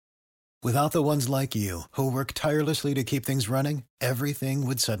Without the ones like you, who work tirelessly to keep things running, everything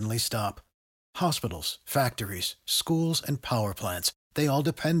would suddenly stop. Hospitals, factories, schools, and power plants, they all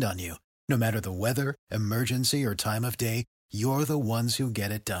depend on you. No matter the weather, emergency, or time of day, you're the ones who get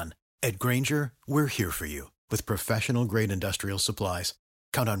it done. At Grainger, we're here for you with professional-grade industrial supplies.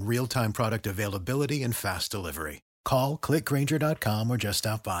 Count on real-time product availability and fast delivery. Call, clickgrainger.com, or just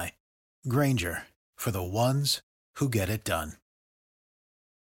stop by. Grainger, for the ones who get it done.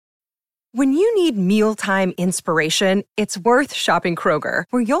 When you need mealtime inspiration, it's worth shopping Kroger,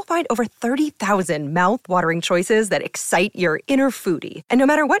 where you'll find over 30,000 mouth-watering choices that excite your inner foodie. And no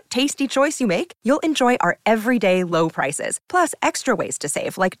matter what tasty choice you make, you'll enjoy our everyday low prices, plus extra ways to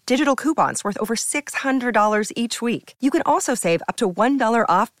save, like digital coupons worth over $600 each week. You can also save up to $1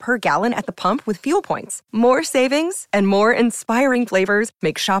 off per gallon at the pump with fuel points. More savings and more inspiring flavors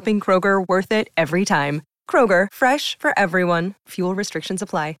make shopping Kroger worth it every time. Kroger, fresh for everyone. Fuel restrictions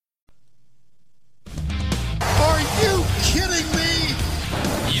apply. Are you kidding me?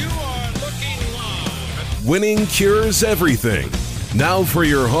 You are looking live. Winning cures everything. Now for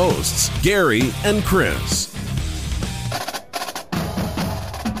your hosts, Gary and Chris.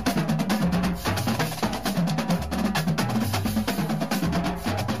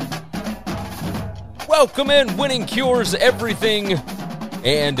 Welcome in, Winning Cures Everything.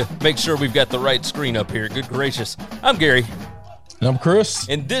 And make sure we've got the right screen up here. Good gracious. I'm Gary. And I'm Chris.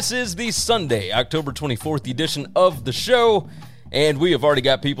 And this is the Sunday, October 24th edition of the show. And we have already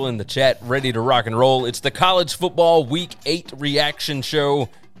got people in the chat ready to rock and roll. It's the College Football Week 8 reaction show,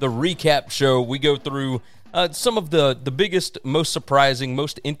 the recap show. We go through some of the biggest, most surprising,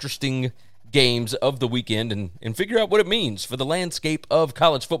 most interesting games of the weekend and figure out what it means for the landscape of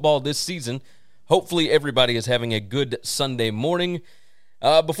college football this season. Hopefully everybody is having a good Sunday morning.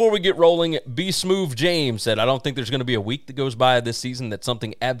 Before we get rolling, B. Smooth James said, I don't think there's going to be a week that goes by this season that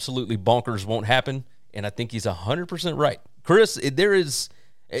something absolutely bonkers won't happen, and I think he's 100% right. Chris, there is,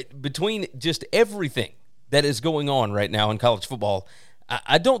 between just everything that is going on right now in college football,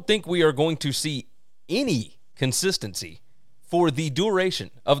 I don't think we are going to see any consistency for the duration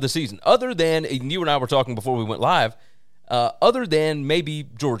of the season, other than, and you and I were talking before we went live, other than maybe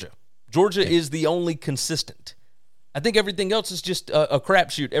Georgia. Georgia is the only consistent. I think everything else is just a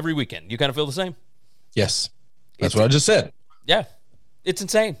crapshoot every weekend. You kind of feel the same? Yes. That's what I just said. Yeah. It's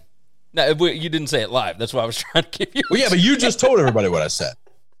insane. No, you didn't say it live. That's why I was trying to give you. Well, yeah, but you just told everybody what I said.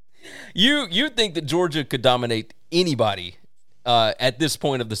 You think that Georgia could dominate anybody at this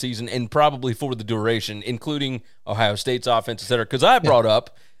point of the season and probably for the duration, including Ohio State's offense, et cetera. Because I brought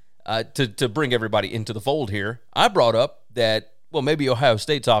up, to bring everybody into the fold here, I brought up that, well, maybe Ohio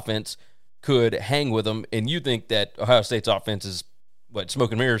State's offense could hang with them, and you think that Ohio State's offense is, what,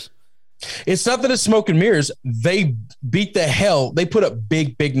 smoke and mirrors? It's not that it's smoke and mirrors. They beat the hell. They put up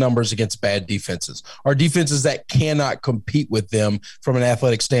big numbers against bad defenses, or defenses that cannot compete with them from an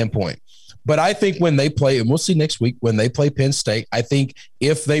athletic standpoint. But I think when they play, and we'll see next week, when they play Penn State, I think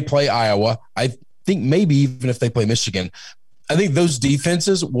if they play Iowa, I think maybe even if they play Michigan, I think those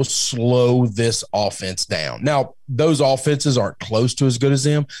defenses will slow this offense down. Now, those offenses aren't close to as good as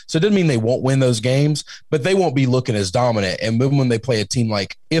them, so it doesn't mean they won't win those games, but they won't be looking as dominant. And when they play a team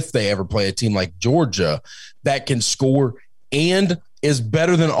like, if they ever play a team like Georgia that can score and is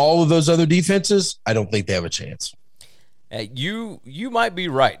better than all of those other defenses, I don't think they have a chance. You might be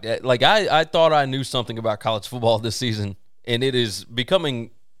right. Like I thought I knew something about college football this season, and it is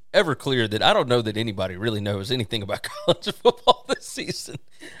becoming ever clear that I don't know that anybody really knows anything about college football this season.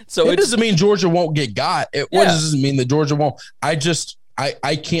 So it doesn't mean Georgia won't get got. What does it mean that Georgia won't? I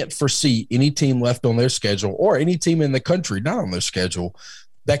can't foresee any team left on their schedule or any team in the country not on their schedule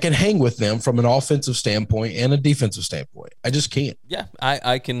that can hang with them from an offensive standpoint and a defensive standpoint. I just can't. Yeah,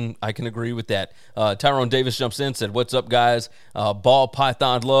 I can agree with that. Tyrone Davis jumps in, said, "What's up, guys?" Ball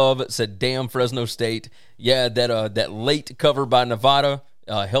Python Love said, "Damn Fresno State." Yeah, that late cover by Nevada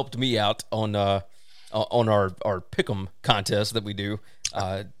helped me out on our pick'em contest that we do.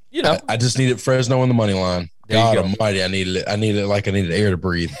 I just needed Fresno on the money line. God go. almighty, I needed it. I needed it like I needed air to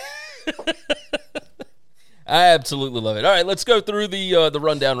breathe. I absolutely love it. All right, let's go through the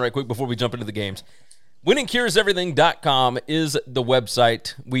rundown right quick before we jump into the games. WinningCuresEverything.com is the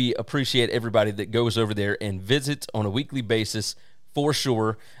website. We appreciate everybody that goes over there and visits on a weekly basis for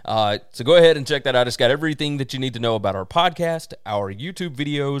sure. So go ahead and check that out. It's got everything that you need to know about our podcast, our YouTube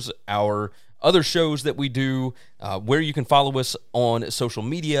videos, our other shows that we do, where you can follow us on social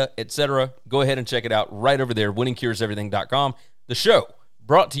media, etc. Go ahead and check it out right over there, WinningCuresEverything.com. The show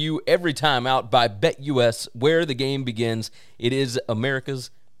brought to you every time out by BetUS, where the game begins. It is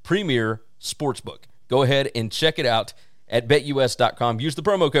America's premier sportsbook. Go ahead and check it out at BetUS.com. Use the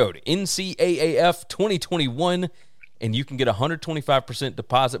promo code NCAAF2021, and you can get a 125%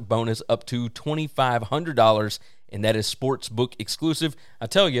 deposit bonus up to $2,500, and that is Sportsbook exclusive. I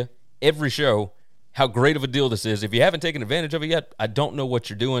tell you, every show, how great of a deal this is. If you haven't taken advantage of it yet, I don't know what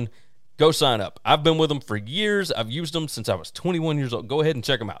you're doing. Go sign up. I've been with them for years. I've used them since I was 21 years old. Go ahead and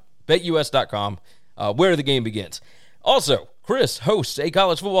check them out. BetUS.com, where the game begins. Also, Chris hosts a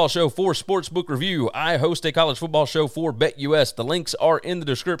college football show for Sportsbook Review. I host a college football show for BetUS. The links are in the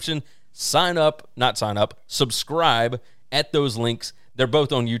description. Subscribe at those links. They're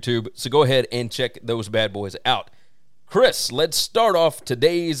both on YouTube, so go ahead and check those bad boys out. Chris, let's start off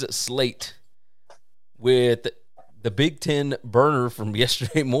today's slate with the Big Ten burner from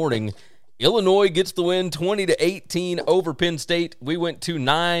yesterday morning. Illinois gets the win 20-18 over Penn State. We went to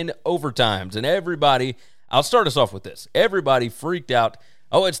 9 overtimes, and everybody, I'll start us off with this. Everybody freaked out.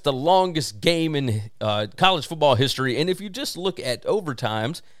 Oh, it's the longest game in college football history, and if you just look at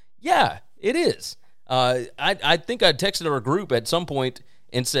overtimes, yeah, it is. I think I texted our group at some point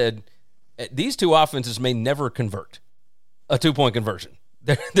and said, these two offenses may never convert a two-point conversion.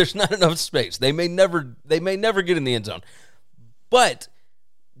 There's not enough space. They may never get in the end zone. But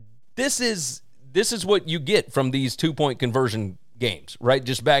this is what you get from these two-point conversion games, right?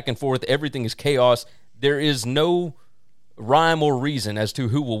 Just back and forth. Everything is chaos. There is no rhyme or reason as to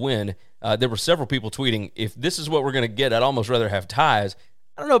who will win. There were several people tweeting, if this is what we're going to get, I'd almost rather have ties.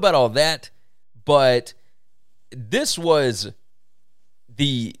 I don't know about all that, but this was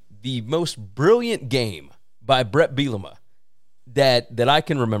the most brilliant game by Bret Bielema that I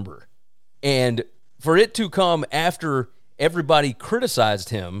can remember. And for it to come after everybody criticized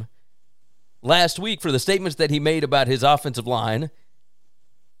him last week for the statements that he made about his offensive line,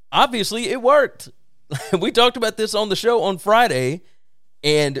 obviously it worked. We talked about this on the show on Friday,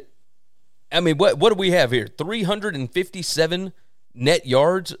 and I mean, what do we have here? 357 net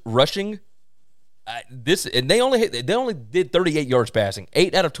yards rushing. And they only did 38 yards passing.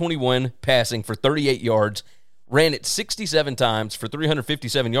 8 out of 21 passing for 38 yards. Ran it 67 times for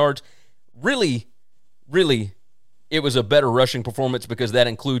 357 yards. Really, it was a better rushing performance because that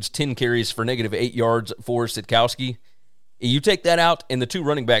includes 10 carries for -8 yards for Sitkowski. You take that out, and the two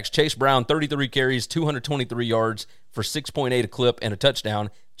running backs, Chase Brown, 33 carries, 223 yards for 6.8 a clip and a touchdown.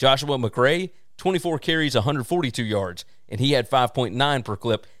 Joshua McCray, 24 carries, 142 yards, and he had 5.9 per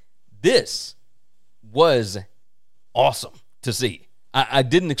clip. This was awesome to see. I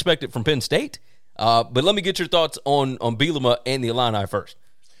didn't expect it from Penn State. But let me get your thoughts on Bielema and the Illini first.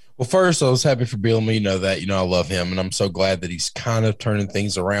 Well, first, I was happy for Bielema. You know that. You know I love him, and I'm so glad that he's kind of turning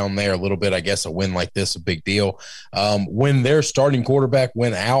things around there a little bit. I guess a win like this, a big deal. When their starting quarterback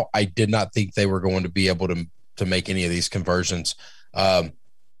went out, I did not think they were going to be able to make any of these conversions.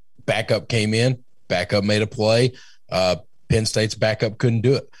 Backup came in. Backup made a play. Penn State's backup couldn't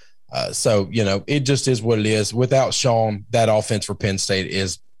do it. So, you know, it just is what it is. Without Sean, that offense for Penn State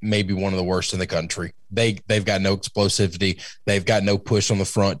is maybe one of the worst in the country. They've got no explosivity. They've got no push on the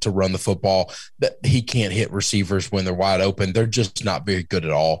front to run the football. He can't hit receivers when they're wide open. They're just not very good at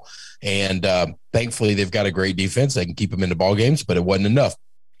all. And thankfully, they've got a great defense. They can keep them into ball games, but it wasn't enough.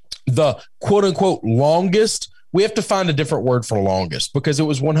 The quote-unquote longest, we have to find a different word for longest because it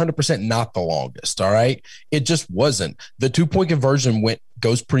was 100% not the longest, all right? It just wasn't. The two-point conversion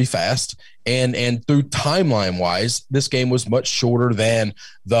goes pretty fast, and through timeline-wise, this game was much shorter than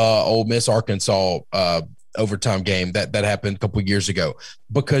the Ole Miss Arkansas overtime game that happened a couple of years ago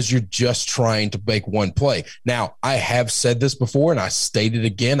because you're just trying to make one play. Now, I have said this before, and I state it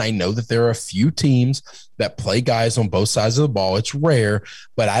again. I know that there are a few teams that play guys on both sides of the ball. It's rare,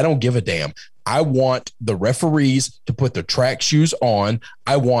 but I don't give a damn. I want the referees to put their track shoes on.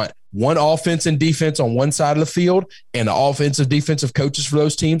 I want one offense and defense on one side of the field and the offensive defensive coaches for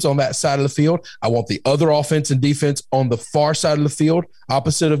those teams on that side of the field. I want the other offense and defense on the far side of the field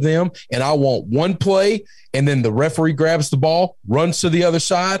opposite of them. And I want one play, and then the referee grabs the ball, runs to the other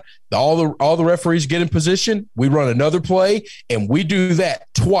side. All the referees get in position. We run another play, and we do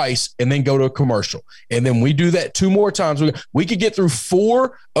that twice and then go to a commercial. And then we do that 2 more times. We could get through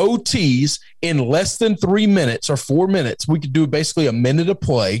 4 OTs in less than 3 minutes or 4 minutes. We could do basically a minute of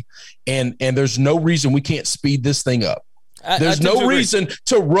play, and there's no reason we can't speed this thing up. There's no reason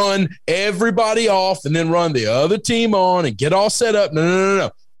to run everybody off and then run the other team on and get all set up.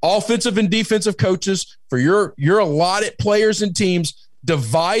 No. Offensive and defensive coaches for your allotted players and teams,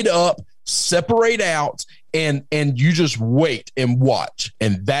 divide up, separate out, and you just wait and watch,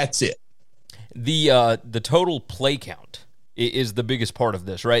 and that's it. The total play count is the biggest part of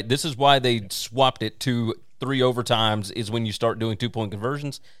this, right? This is why they swapped it to 3 overtimes is when you start doing 2-point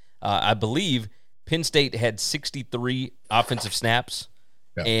conversions. I believe Penn State had 63 offensive snaps,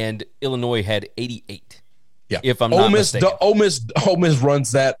 and Illinois had 88. Yeah, if I'm not mistaken. Ole Miss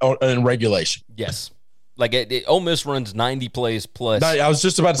runs that in regulation. Yes. Like Ole Miss runs 90 plays plus. I was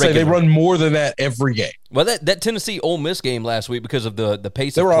just about to say they run more than that every game. Well, that Tennessee Ole Miss game last week, because of the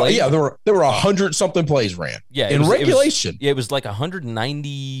pace of play. Yeah, there were 100-something plays ran. Yeah, in regulation. It was like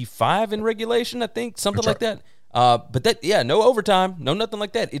 195 in regulation, I think, something like that. But no overtime, no nothing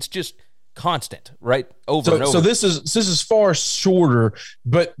like that. It's just constant, right? Over and over. So this is far shorter,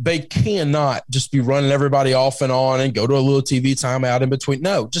 but they cannot just be running everybody off and on and go to a little TV timeout in between.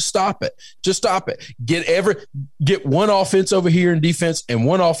 No, just stop it. Get one offense over here in defense and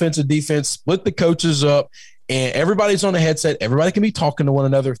one offensive defense, split the coaches up, and everybody's on a headset. Everybody can be talking to one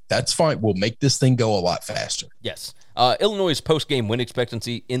another. That's fine. We'll make this thing go a lot faster. Yes. Illinois' post-game win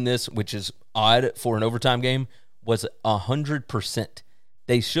expectancy in this, which is odd for an overtime game, was 100%.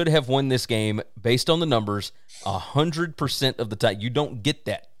 They should have won this game based on the numbers 100% of the time. You don't get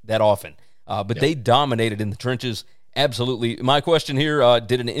that often. But they dominated in the trenches. Absolutely. My question here,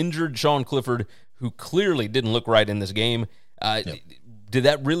 did an injured Sean Clifford, who clearly didn't look right in this game, did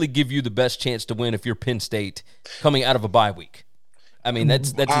that really give you the best chance to win if you're Penn State coming out of a bye week? I mean,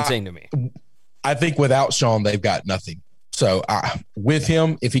 that's insane to me. I think without Sean, they've got nothing. So with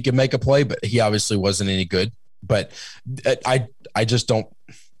him, if he can make a play, but he obviously wasn't any good. But I just don't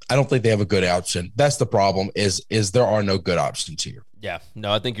think they have a good option. That's the problem is there are no good options here. Yeah,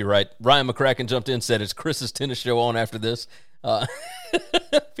 no, I think you're right. Ryan McCracken jumped in and said, "Is Chris's tennis show on after this?"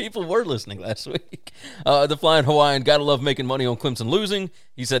 People were listening last week. The Flying Hawaiian, gotta love making money on Clemson losing.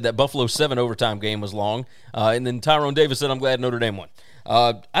 He said that Buffalo 7 overtime game was long. And then Tyrone Davis said, "I'm glad Notre Dame won."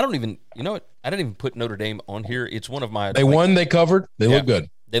 I didn't even put Notre Dame on here. It's one of my. They won. They covered. They look good.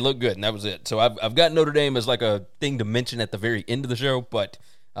 They look good, and that was it. So I've got Notre Dame as like a thing to mention at the very end of the show, but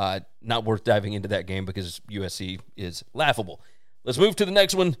not worth diving into that game because USC is laughable. Let's move to the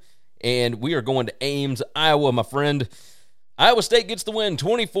next one, and we are going to Ames, Iowa, my friend. Iowa State gets the win,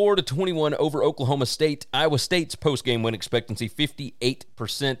 24-21 over Oklahoma State. Iowa State's post-game win expectancy,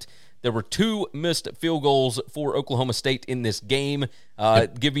 58%. There were 2 missed field goals for Oklahoma State in this game.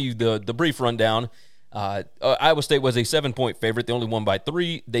 Give you the brief rundown. Iowa State was a 7-point favorite. They only won by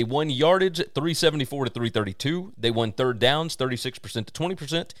 3. They won yardage 374-332. They won third downs 36% to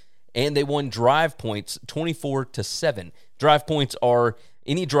 20%, and they won drive points 24-7. Drive points are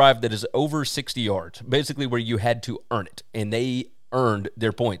any drive that is over 60 yards, basically where you had to earn it, and they earned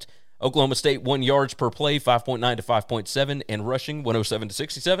their points. Oklahoma State won yards per play 5.9 to 5.7, and rushing 107 to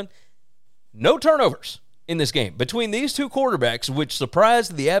 67. No turnovers in this game between these two quarterbacks, which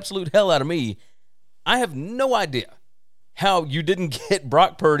surprised the absolute hell out of me. I have no idea how you didn't get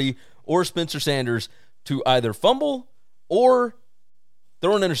Brock Purdy or Spencer Sanders to either fumble or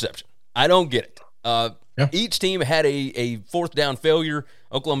throw an interception. I don't get it. Each team had a fourth down failure.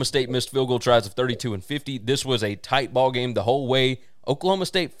 Oklahoma State missed field goal tries of 32 and 50. This was a tight ball game the whole way. Oklahoma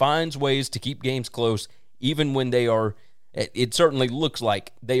State finds ways to keep games close, even when they are, it certainly looks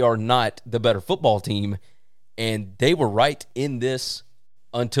like they are not the better football team. And they were right in this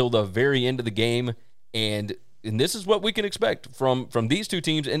until the very end of the game. And this is what we can expect from these two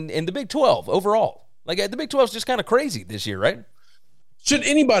teams and the Big 12 overall. Like, the Big 12 is just kind of crazy this year, right? Should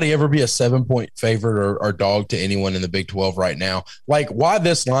anybody ever be a 7-point favorite or dog to anyone in the Big 12 right now? Like, why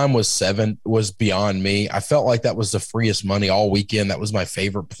this line was 7 was beyond me. I felt like that was the freest money all weekend. That was my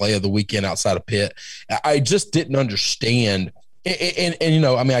favorite play of the weekend outside of Pitt. I just didn't understand. And you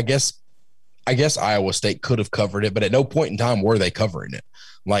know, I mean, I guess Iowa State could have covered it, but at no point in time were they covering it.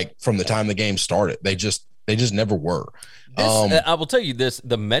 Like, from the time the game started, they just never were. I will tell you this: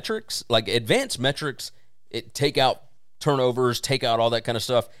 the metrics, like advanced metrics, take out turnovers, take out all that kind of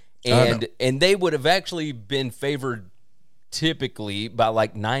stuff, and they would have actually been favored typically by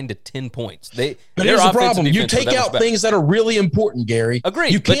like 9 to 10 points. But here's the problem: you take out things that are really important, Gary.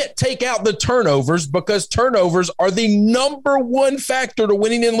 Agreed. You can't take out the turnovers because turnovers are the number one factor to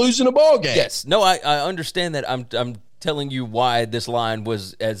winning and losing a ball game. Yes, no, I understand that. I'm telling you why this line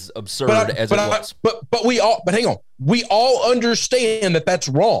was as absurd as it was. But hang on. We all understand that that's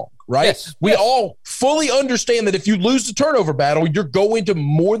wrong, right? Yes, we all fully understand that if you lose the turnover battle, you're going to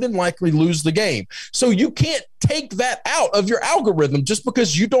more than likely lose the game. So you can't take that out of your algorithm just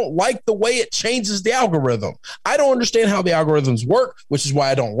because you don't like the way it changes the algorithm. I don't understand how the algorithms work, which is why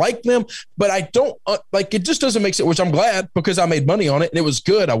I don't like them, but I don't it just doesn't make sense, which I'm glad because I made money on it and it was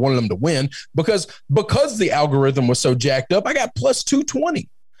good. I wanted them to win because the algorithm was so jacked up, I got plus 220.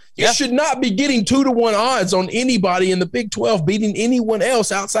 You should not be getting 2-1 odds on anybody in the Big 12 beating anyone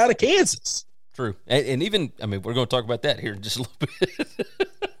else outside of Kansas. True. And even, I mean, we're going to talk about that here in just a little bit.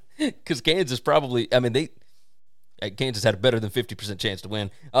 because Kansas probably, Kansas had a better than 50% chance to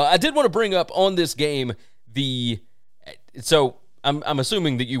win. I did want to bring up on this game so I'm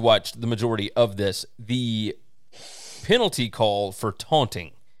assuming that you watched the majority of this, the penalty call for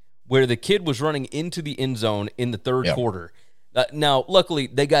taunting, where the kid was running into the end zone in the third quarter. Now, luckily,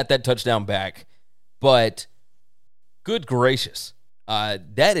 they got that touchdown back, but good gracious,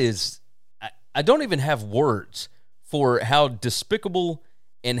 that is, I don't even have words for how despicable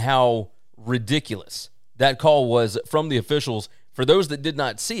and how ridiculous that call was from the officials. For those that did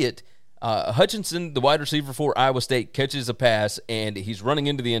not see it, Hutchinson, the wide receiver for Iowa State, catches a pass, and he's running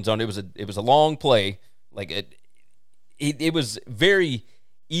into the end zone. It was a long play. It was very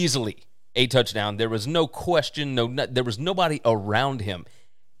easily a touchdown. There was no question. There was nobody around him.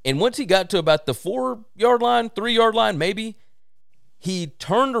 And once he got to about the 4-yard line, 3-yard line maybe, he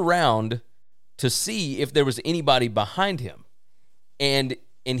turned around to see if there was anybody behind him. And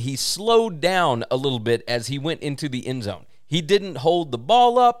he slowed down a little bit as he went into the end zone. He didn't hold the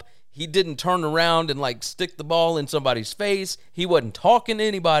ball up. He didn't turn around and stick the ball in somebody's face. He wasn't talking to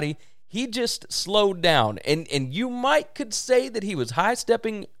anybody. He just slowed down. And you could say that he was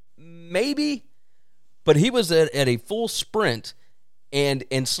high-stepping, maybe, but he was at a full sprint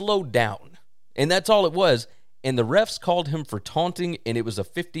and slowed down. And that's all it was. And the refs called him for taunting, and it was a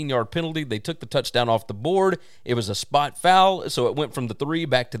 15-yard penalty. They took the touchdown off the board. It was a spot foul, so it went from the 3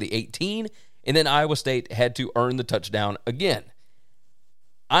 back to the 18, and then Iowa State had to earn the touchdown again.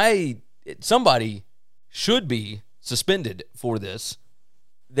 Somebody should be suspended for this.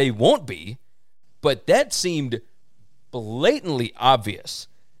 They won't be, but that seemed blatantly obvious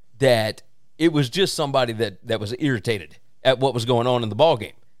that it was just somebody that was irritated at what was going on in the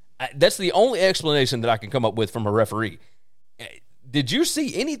ballgame. That's the only explanation that I can come up with from a referee. Did you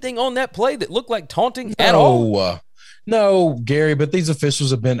see anything on that play that looked like taunting at all? No, Gary, but these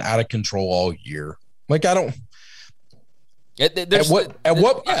officials have been out of control all year. I don't.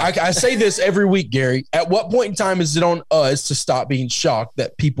 I say this every week, Gary. At what point in time is it on us to stop being shocked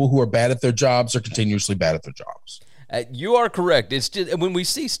that people who are bad at their jobs are continuously bad at their jobs? You are correct. It's just when we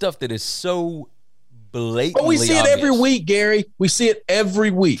see stuff that is so blatantly but we see obvious. It every week, Gary. We see it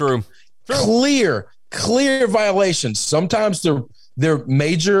every week. True. Clear violations. Sometimes they're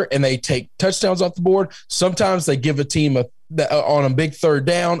major and they take touchdowns off the board. Sometimes they give a team on a big third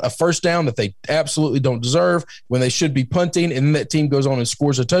down, a first down that they absolutely don't deserve when they should be punting, and then that team goes on and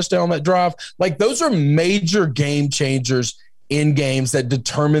scores a touchdown on that drive. Those are major game changers in games that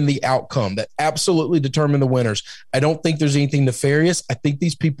determine the outcome, that absolutely determine the winners. I don't think there's anything nefarious. I think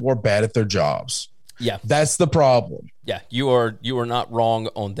these people are bad at their jobs. Yeah. That's the problem. Yeah, you are not wrong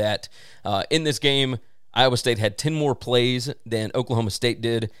on that. In this game, Iowa State had 10 more plays than Oklahoma State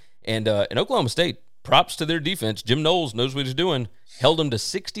did. And Oklahoma State, props to their defense. Jim Knowles knows what he's doing. Held them to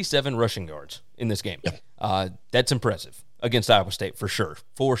 67 rushing yards in this game. Yeah. That's impressive against Iowa State for sure.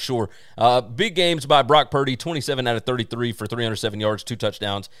 For sure. Big games by Brock Purdy, 27 out of 33 for 307 yards, 2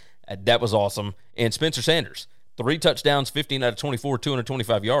 touchdowns. That was awesome. And Spencer Sanders, 3 touchdowns, 15 out of 24,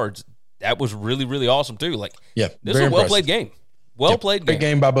 225 yards. That was really, really awesome, too. This is a well-played game. Well-played game. Great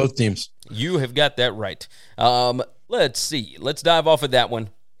game by both teams. You have got that right. Let's see. Let's dive off of that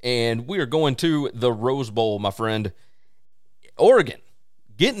one. And we are going to the Rose Bowl, my friend. Oregon,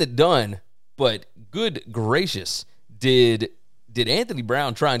 getting it done, but good gracious, did Anthony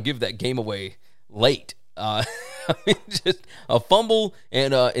Brown try and give that game away late? Just a fumble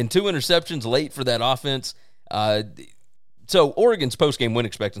and 2 interceptions late for that offense. So Oregon's post-game win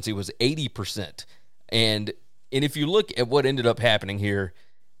expectancy was 80%. And if you look at what ended up happening here,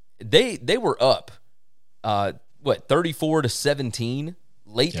 they were up, 34-17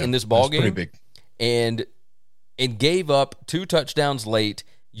 late in this ball game. Pretty big. And gave up 2 touchdowns late.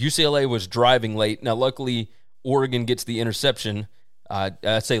 UCLA was driving late. Now, luckily, Oregon gets the interception.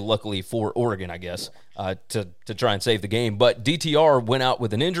 I say luckily for Oregon, I guess, to try and save the game. But DTR went out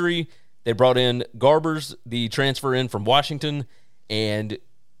with an injury. They brought in Garbers, the transfer in from Washington, and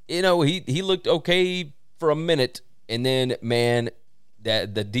he looked okay for a minute, and then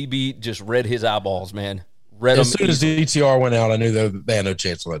that the DB just read his eyeballs, man. As soon as DTR went out, I knew they had no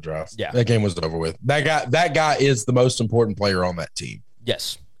chance on that drive. Yeah, that game was over with. That guy is the most important player on that team.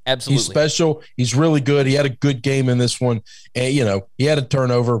 Yes, absolutely. He's special. He's really good. He had a good game in this one, and he had a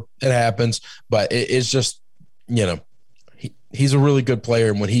turnover. It happens, but it's just he's a really good player,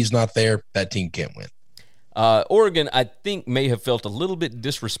 and when he's not there, that team can't win. Oregon, I think, may have felt a little bit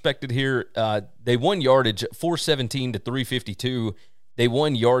disrespected here. They won yardage 417 to 352. They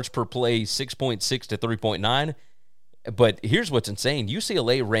won yards per play 6.6 to 3.9. But here's what's insane.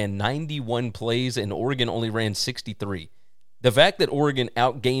 UCLA ran 91 plays, and Oregon only ran 63. The fact that Oregon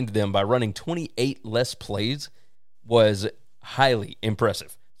outgained them by running 28 less plays was highly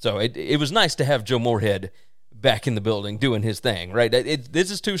impressive. So it was nice to have Joe Moorhead back in the building doing his thing, right?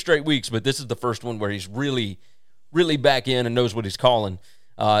 This is 2 straight weeks, but this is the first one where he's really, really back in and knows what he's calling.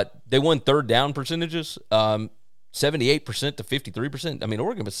 They won third down percentages, 78% to 53%. I mean,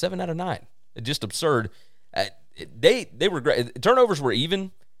 Oregon was 7 out of 9. It's just absurd. They were great. Turnovers were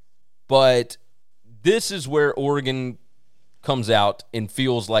even, but this is where Oregon comes out and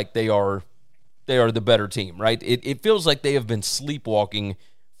feels like they are the better team, right? It feels like they have been sleepwalking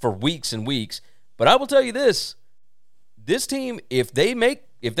for weeks and weeks. But I will tell you this team, if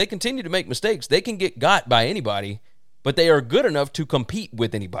they continue to make mistakes, they can get got by anybody, but they are good enough to compete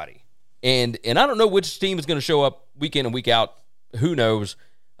with anybody. And I don't know which team is going to show up week in and week out. Who knows?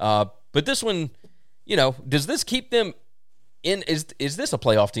 But this one, does this keep them in? Is this a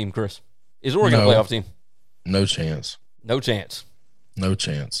playoff team, Chris? Is Oregon a playoff team? No chance. No chance. No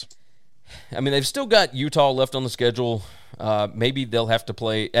chance. I mean, they've still got Utah left on the schedule. Maybe they'll have to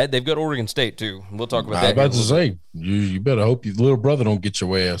play. They've got Oregon State, too. We'll talk about that. I was about to say, you better hope your little brother don't get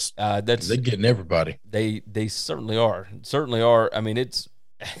your ass. They're getting everybody. They certainly are. Certainly are. I mean, it's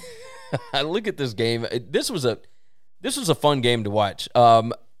 – I look at this game. This was a fun game to watch.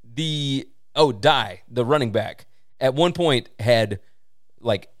 Dye, the running back, at one point had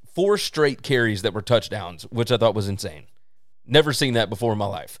like 4 straight carries that were touchdowns, which I thought was insane. Never seen that before in my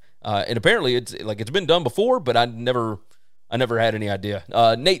life. And apparently it's been done before, but I never had any idea.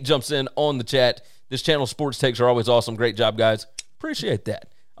 Nate jumps in on the chat. This channel sports takes are always awesome. Great job, guys. Appreciate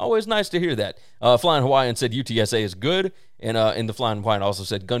that. Always nice to hear that. Flying Hawaiian said UTSA is good, and the Flying Hawaiian also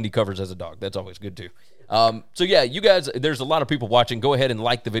said Gundy covers as a dog. That's always good too. So yeah, you guys, there's a lot of people watching. Go ahead and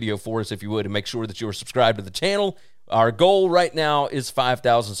like the video for us if you would, and make sure that you are subscribed to the channel. Our goal right now is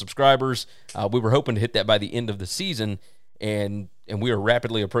 5,000 subscribers. We were hoping to hit that by the end of the season, and we are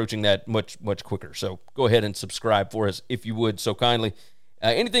rapidly approaching that much quicker. So go ahead and subscribe for us if you would so kindly.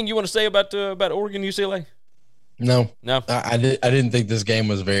 Anything you want to say about Oregon UCLA? No. I didn't think this game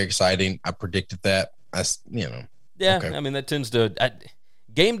was very exciting. I predicted that. Yeah, okay. I mean, that tends to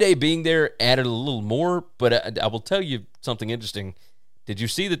game day being there added a little more. But I will tell you something interesting. Did you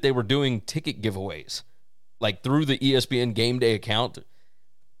see that they were doing ticket giveaways like through the ESPN game day account?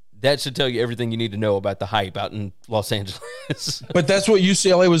 That should tell you everything you need to know about the hype out in Los Angeles. But that's what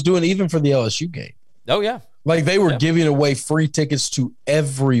UCLA was doing even for the LSU game. Oh, yeah. Like they were giving away free tickets to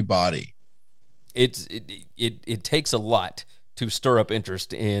everybody. It takes a lot to stir up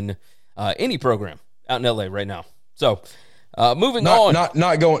interest in any program out in LA right now. So moving on.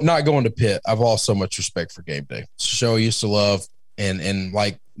 Not going to Pitt. I've lost so much respect for game day. It's a show I used to love, and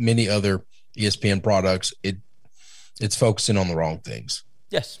like many other ESPN products, it's focusing on the wrong things.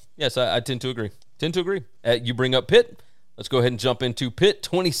 Yes, I tend to agree. You bring up Pitt. Let's go ahead and jump into Pitt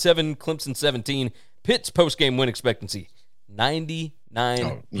 27, Clemson 17. Pitt's post-game win expectancy 99%.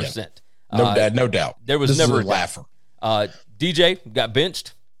 No doubt. There was never a laugher. DJ got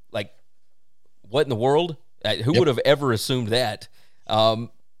benched. Like, what in the world? Who would have ever assumed that? And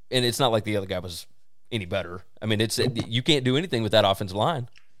it's not like the other guy was any better. I mean, you can't do anything with that offensive line.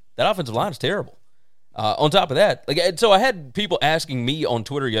 That offensive line is terrible. On top of that, so I had people asking me on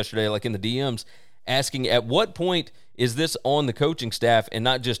Twitter yesterday, like in the DMs, asking at what point is this on the coaching staff and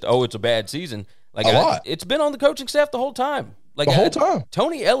not just, it's a bad season. Like a lot. It's been on the coaching staff the whole time. Like the whole time.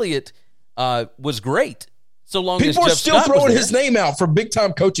 Tony Elliott was great. So long people as Jeff are still Scott throwing his name out for big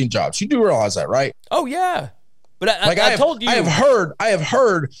time coaching jobs. You do realize that, right? Oh yeah. But I told you. I have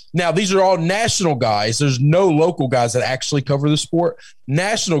heard. Now these are all national guys. There's no local guys that actually cover the sport.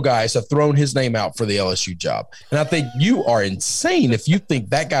 National guys have thrown his name out for the LSU job, and I think you are insane if you think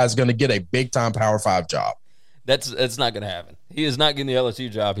that guy's going to get a big time Power 5 job. That's not going to happen. He is not getting the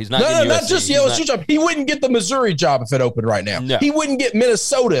LSU job. He's not getting not just the LSU job. He wouldn't get the Missouri job if it opened right now. No. He wouldn't get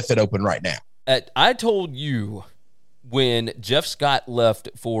Minnesota if it opened right now. I told you when Jeff Scott left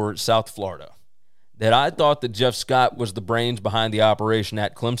for South Florida that I thought that Jeff Scott was the brains behind the operation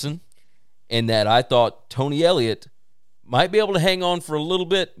at Clemson, and that I thought Tony Elliott might be able to hang on for a little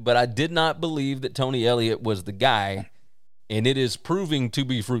bit, but I did not believe that Tony Elliott was the guy, and it is proving to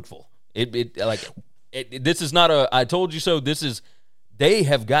be fruitful. This is not I told you so. They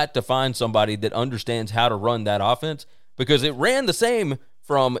have got to find somebody that understands how to run that offense, because it ran the same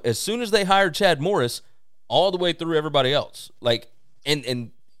from as soon as they hired Chad Morris all the way through everybody else.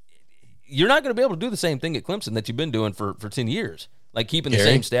 And you're not going to be able to do the same thing at Clemson that you've been doing for 10 years, like keeping the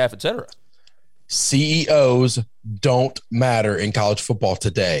same staff, et cetera. CEOs don't matter in college football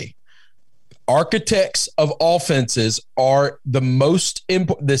today. Architects of offenses are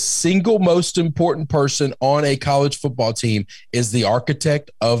the single most important person on a college football team is the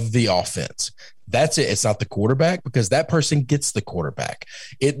architect of the offense. That's it. It's not the quarterback, because that person gets the quarterback.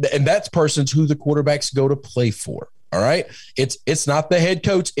 And that's person's who the quarterbacks go to play for. All right. It's not the head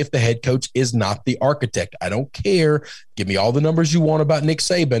coach if the head coach is not the architect. I don't care. Give me all the numbers you want about Nick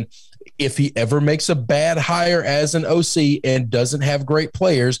Saban. If he ever makes a bad hire as an OC and doesn't have great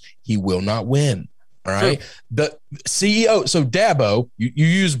players, he will not win. All right. Sure. The CEO. So Dabo, you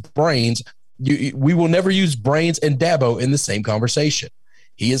use brains. We will never use brains and Dabo in the same conversation.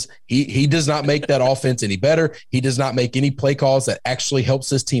 He does not make that offense any better. He does not make any play calls that actually helps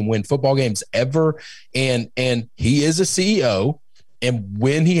this team win football games ever. And he is a CEO. And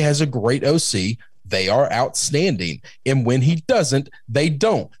when he has a great OC, they are outstanding. And when he doesn't, they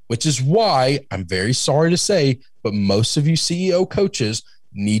don't, which is why I'm very sorry to say, but most of you CEO coaches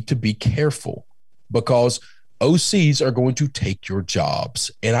need to be careful, because OCs are going to take your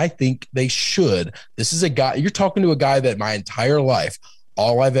jobs. And I think they should. This is a guy, you're talking to a guy that my entire life,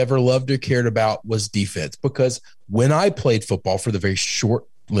 all I've ever loved or cared about was defense, because when I played football for the very short,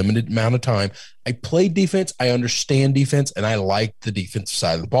 limited amount of time, I played defense, I understand defense, and I like the defensive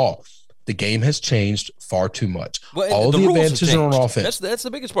side of the ball. The game has changed far too much. Well, all the advantages are on offense. That's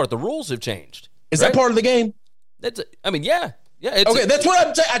the biggest part. The rules have changed. Is that part of the game? Yeah. Okay, that's what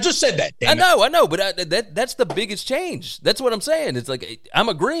I'm saying. I just said that. I know, but that's the biggest change. That's what I'm saying. It's like, I'm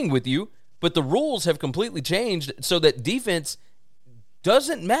agreeing with you, but the rules have completely changed so that defense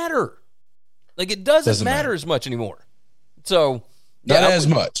doesn't matter. Like, it doesn't matter as much anymore. So not as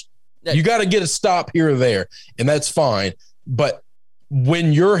much. You got to get a stop here or there, and that's fine. But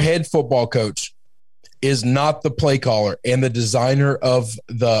when your head football coach is not the play caller and the designer of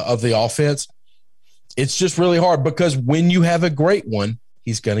the offense, it's just really hard, because when you have a great one,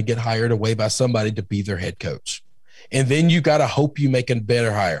 he's going to get hired away by somebody to be their head coach. And then you got to hope you make a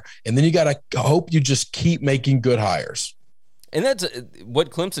better hire. And then you got to hope you just keep making good hires. And that's what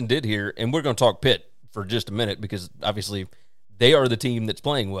Clemson did here. And we're going to talk Pitt for just a minute, because obviously they are the team that's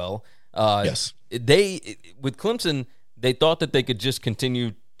playing well. Yes. With Clemson, they thought that they could just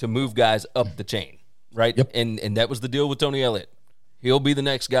continue to move guys up the chain, right? Yep. And that was the deal with Tony Elliott. He'll be the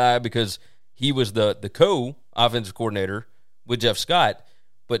next guy because he was the co-offensive coordinator with Jeff Scott,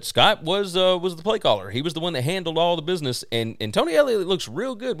 but Scott was the play caller. He was the one that handled all the business, and Tony Elliott looks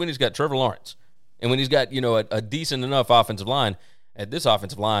real good when he's got Trevor Lawrence and when he's got, a decent enough offensive line. And this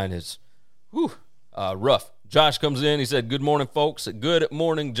offensive line is rough. Josh comes in. He said, "Good morning, folks." Good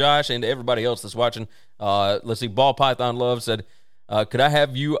morning, Josh, and to everybody else that's watching. Let's see. Ball Python Love said, "Could I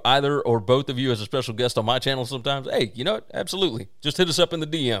have you, either or both of you, as a special guest on my channel sometimes?" Hey, you know what? Absolutely. Just hit us up in the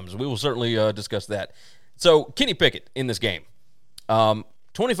DMs. We will certainly discuss that. So, Kenny Pickett in this game.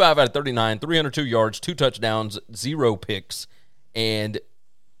 25 out of 39, 302 yards, 2 touchdowns, 0 picks, and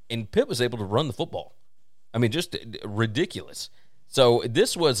Pitt was able to run the football. I mean, just ridiculous. So,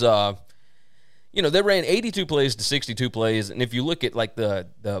 this was... they ran 82 plays to 62 plays, and if you look at like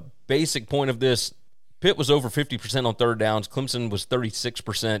the basic point of this, Pitt was over 50% on third downs. Clemson was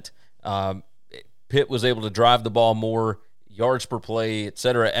 36%. Pitt was able to drive the ball more, yards per play, et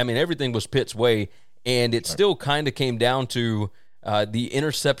cetera. I mean, everything was Pitt's way, and it still kind of came down to the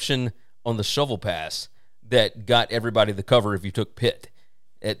interception on the shovel pass that got everybody the cover if you took Pitt.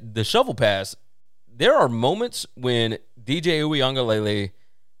 At the shovel pass, there are moments when DJ Uiagalelei,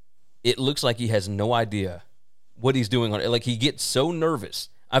 it looks like he has no idea what he's doing on it. Like, he gets so nervous.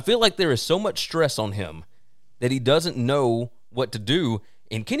 I feel like there is so much stress on him that he doesn't know what to do.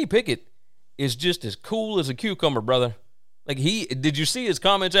 And Kenny Pickett is just as cool as a cucumber, brother. Like, did you see his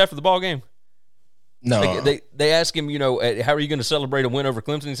comments after the ball game? No. Like, they asked him, how are you going to celebrate a win over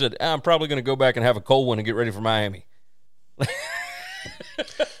Clemson? He said, I'm probably going to go back and have a cold one and get ready for Miami.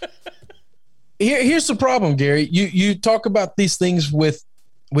 Here's the problem, Gary. You talk about these things with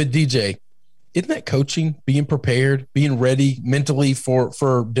DJ. Isn't that coaching, being prepared, being ready mentally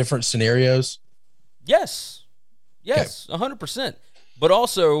for different scenarios? Yes, okay. 100%. But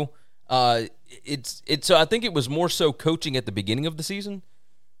also, it's so I think it was more so coaching at the beginning of the season.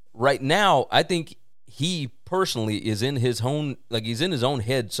 Right now, I think he personally is in his own, like, he's in his own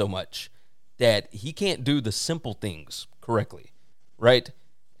head so much that he can't do the simple things correctly, right?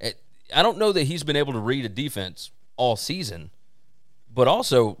 I don't know that he's been able to read a defense all season, but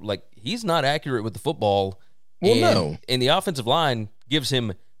also, like, he's not accurate with the football. Well, no. And the offensive line gives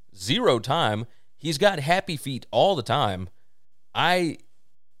him 0 time. He's got happy feet all the time. I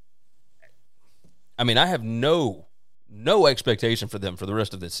mean, I have no expectation for them for the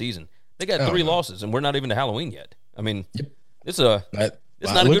rest of this season. They got 3 losses, and we're not even to Halloween yet. I mean, it's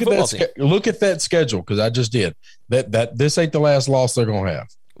It's not a good football team. Look at that schedule, because I just did. That this ain't the last loss they're going to have.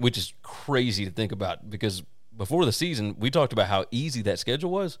 Which is crazy to think about, because before the season, we talked about how easy that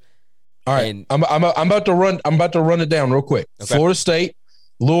schedule was. All right, and I'm about to run it down real quick. Okay. Florida State,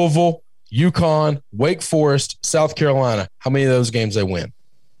 Louisville, UConn, Wake Forest, South Carolina. How many of those games they win?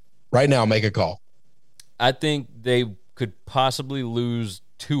 Right now, make a call. I think they could possibly lose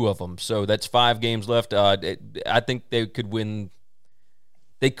 2 of them. So that's 5 games left. I think they could win.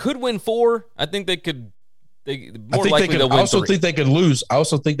 They could win 4. I think they could. They'll win 3. I also think they could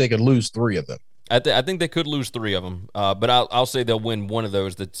lose 3 of them. I think they could lose 3 of them. But I'll say they'll win one of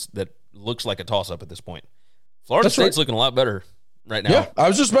those that looks like a toss-up at this point. Florida State's looking a lot better right now. Yeah, I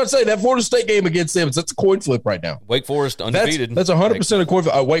was just about to say that Florida State game against them, that's a coin flip right now. Wake Forest undefeated. That's 100% a coin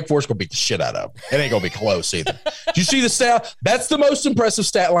flip. Wake Forest going to beat the shit out of them. It ain't going to be close either. Did you see the stat? That's the most impressive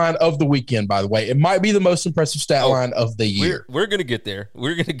stat line of the weekend, by the way. It might be the most impressive stat line of the year. We're going to get there.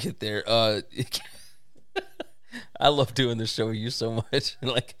 I love doing this show with you so much.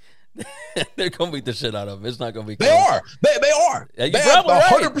 Like, they're going to beat the shit out of them. It's not going to be close. They are. They are. You're probably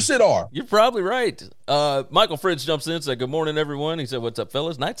 100% are. You're probably right. Michael Fritz jumps in and said, good morning, everyone. He said, what's up,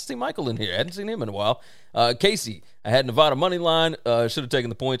 fellas? Nice to see Michael in here. I hadn't seen him in a while. Casey, I had Nevada money line. Should have taken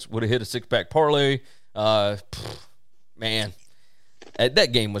the points. Would have hit a 6-pack parlay. Man,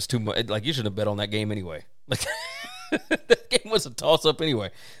 that game was too much. Like, you shouldn't have bet on that game anyway. Like, that game was a toss-up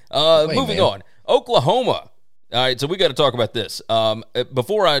anyway. Moving on. Oklahoma. All right, so we got to talk about this.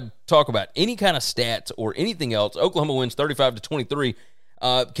 Before I talk about any kind of stats or anything else, Oklahoma wins 35-23.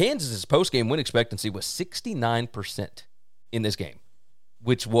 Kansas's post-game win expectancy was 69% in this game,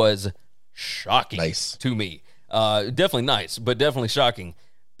 which was shocking to me. Definitely nice, but definitely shocking,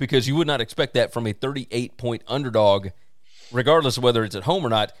 because you would not expect that from a 38-point underdog, regardless of whether it's at home or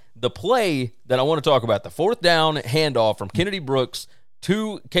not. The play that I want to talk about, the 4th down handoff from Kennedy Brooks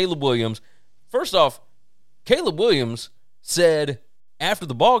to Caleb Williams. First off, Caleb Williams said after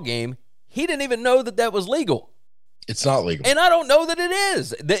the ball game he didn't even know that was legal. It's not legal. And I don't know that it is.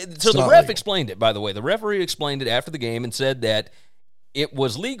 So the ref explained it, by the way. The referee explained it after the game and said that it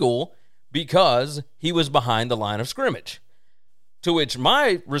was legal because he was behind the line of scrimmage. To which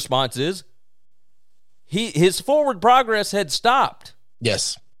my response is, his forward progress had stopped.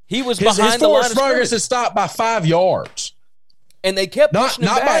 Yes. He was behind the line of scrimmage. His forward progress had stopped by 5 yards. And they kept pushing him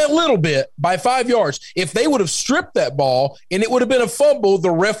back. Not by a little bit, by 5 yards. If they would have stripped that ball and it would have been a fumble,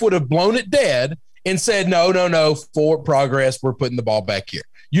 the ref would have blown it dead and said, no, forward progress, we're putting the ball back here.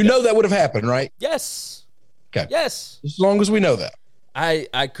 You know that would have happened, right? Yes. Okay. Yes. As long as we know that.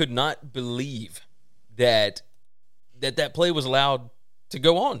 I could not believe that play was allowed to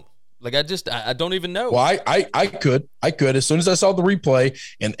go on. Like, I don't even know. Well, I could. As soon as I saw the replay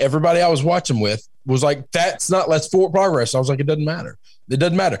and everybody I was watching with was like, that's forward progress. I was like, it doesn't matter. It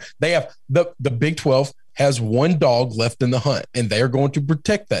doesn't matter. They have the Big 12 has 1 dog left in the hunt, and they are going to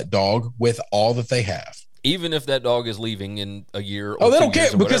protect that dog with all that they have. Even if that dog is leaving in a year or 2 they years. Don't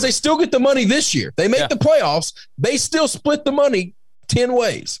care, because they still get the money this year. They make the playoffs. They still split the money 10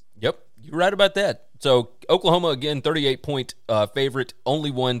 ways. Yep. You're right about that. So Oklahoma, again, 38-point favorite, only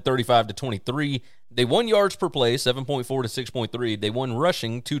won 35-23. They won yards per play, 7.4 to 6.3. They won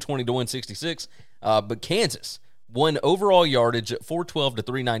rushing, 220 to 166. But Kansas won overall yardage, 412 to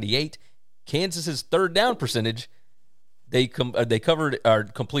 398. Kansas's third down percentage, they covered or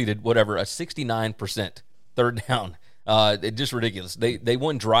completed a 69% third down. Just ridiculous. They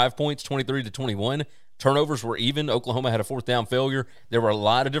won drive points, 23 to 21. Turnovers were even. Oklahoma had a 4th down failure. There were a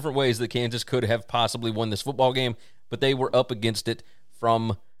lot of different ways that Kansas could have possibly won this football game, but they were up against it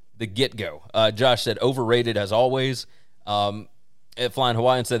from the get-go. Josh said overrated as always. Flying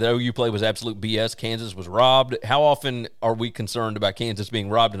Hawaiian said that OU play was absolute BS. Kansas was robbed. How often are we concerned about Kansas being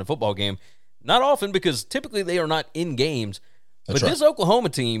robbed in a football game? Not often, because typically they are not in games. But this Oklahoma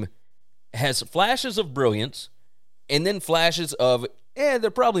team has flashes of brilliance and then flashes of,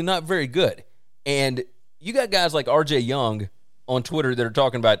 they're probably not very good. And you got guys like RJ Young on Twitter that are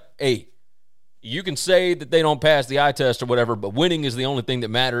talking about, hey, you can say that they don't pass the eye test or whatever, but winning is the only thing that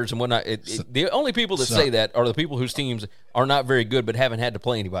matters and whatnot. The only people that say that are the people whose teams are not very good but haven't had to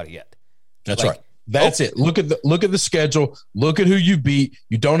play anybody yet. That's right. That's it. Look at the schedule. Look at who you beat.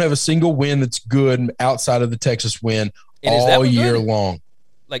 You don't have a single win that's good outside of the Texas win all year long.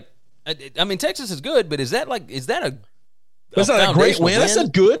 Like, I mean, Texas is good, but is that a That's not a great win. That's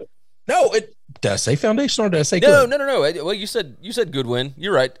not good. No, did I say foundational or did I say good? No. Well, you said good win.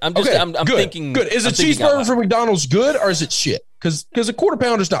 You're right. I'm good. Thinking good. Is a cheeseburger from McDonald's good or is it shit? Because a quarter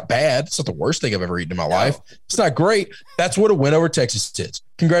pounder is not bad. It's not the worst thing I've ever eaten in my life. It's not great. That's what a win over Texas is.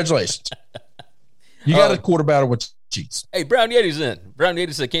 Congratulations. You got a quarter pounder with Jeez. Hey, Brown Yeti's in. Brown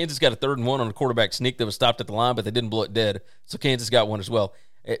Yeti said Kansas got a 3rd and 1 on a quarterback sneak that was stopped at the line, but they didn't blow it dead. So Kansas got one as well.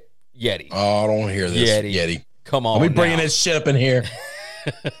 Yeti. Oh, I don't want to hear this. Yeti. Come on. Let me bringing this shit up in here.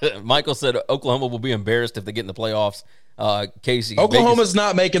 Michael said Oklahoma will be embarrassed if they get in the playoffs. Casey. Oklahoma's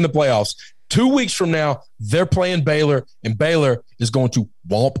not making the playoffs. 2 weeks from now, they're playing Baylor, and Baylor is going to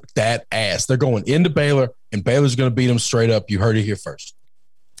womp that ass. They're going into Baylor, and Baylor's going to beat them straight up. You heard it here first.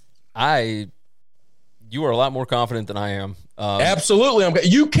 You are a lot more confident than I am. Absolutely.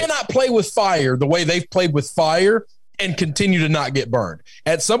 You cannot play with fire the way they've played with fire and continue to not get burned.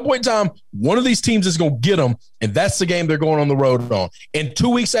 At some point in time, one of these teams is going to get them, and that's the game they're going on the road on. And 2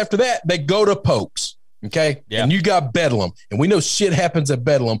 weeks after that, they go to Pokes. Okay. Yeah. And you got Bedlam, and we know shit happens at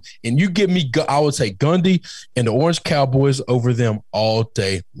Bedlam. And you give me, I would say, Gundy and the Orange Cowboys over them all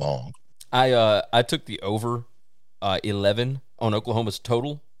day long. I took the over 11 on Oklahoma's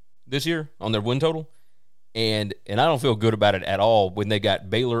total this year, on their win total. And I don't feel good about it at all when they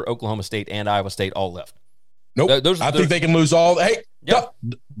got Baylor, Oklahoma State, and Iowa State all left. Nope. I think they can lose all. Hey, yep.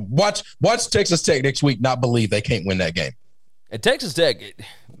 Watch Texas Tech next week. Not believe they can't win that game. At Texas Tech,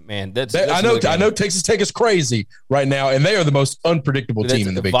 man, that's I know Texas Tech is crazy right now, and they are the most unpredictable team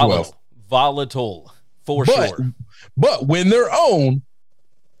in the Big 12. Volatile, for sure. But when they're on,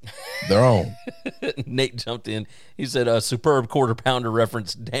 they're on. Nate jumped in. He said, "A superb quarter pounder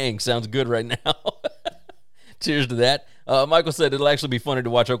reference. Dang, sounds good right now." Cheers to that. Michael said it'll actually be funny to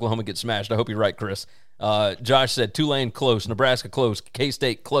watch Oklahoma get smashed. I hope you're right, Chris. Josh said Tulane close, Nebraska close,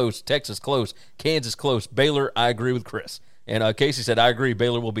 K-State close, Texas close, Kansas close, Baylor. I agree with Chris. And Casey said I agree.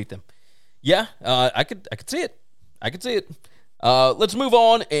 Baylor will beat them. Yeah, I could see it. I could see it. Let's move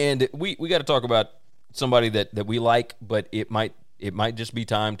on, and we got to talk about somebody that we like, but it might just be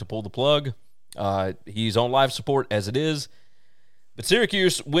time to pull the plug. He's on live support as it is. But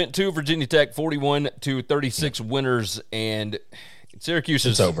Syracuse went to Virginia Tech 41-36 winners, and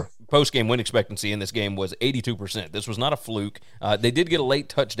Syracuse's post-game win expectancy in this game was 82%. This was not a fluke. They did get a late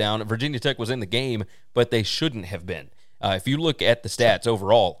touchdown. Virginia Tech was in the game, but they shouldn't have been. If you look at the stats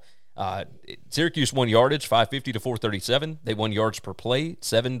overall, Syracuse won yardage 550 to 437. They won yards per play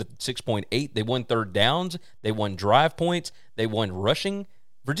 7 to 6.8. They won third downs. They won drive points. They won rushing.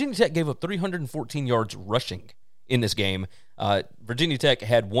 Virginia Tech gave up 314 yards rushing in this game. Virginia Tech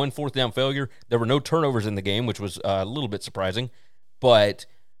had 1 fourth down failure. There were no turnovers in the game, which was a little bit surprising. But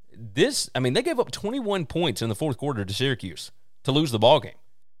they gave up 21 points in the fourth quarter to Syracuse to lose the ball game.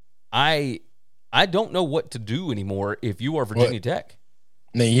 I don't know what to do anymore if you are Virginia Tech.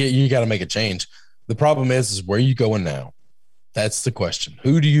 No, you got to make a change. The problem is where are you going now? That's the question.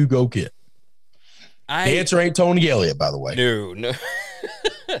 Who do you go get? The answer ain't Tony Elliott, by the way. No.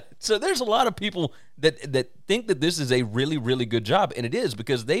 So there's a lot of people that think that this is a really, really good job, and it is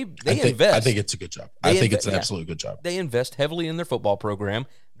because they invest. I think it's a good job. I think it's an absolute good job. They invest heavily in their football program.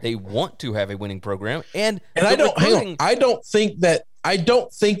 They want to have a winning program, and I don't think that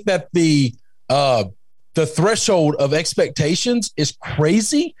the threshold of expectations is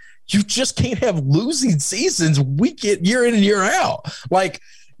crazy. You just can't have losing seasons year in and year out. Like,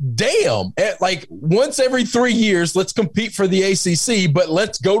 damn, once every 3 years, let's compete for the ACC, but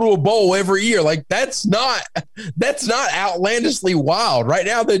let's go to a bowl every year. Like, that's not outlandishly wild. Right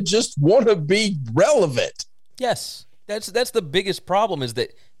now, they just want to be relevant. Yes, that's the biggest problem is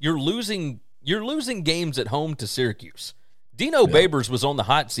that you're losing games at home to Syracuse. Dino Babers was on the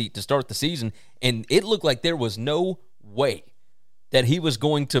hot seat to start the season, and it looked like there was no way that he was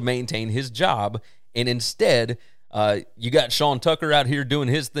going to maintain his job, and instead you got Sean Tucker out here doing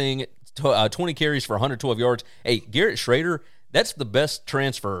his thing, 20 carries for 112 yards. Hey, Garrett Schrader, that's the best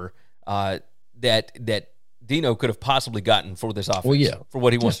transfer that Dino could have possibly gotten for this offense, for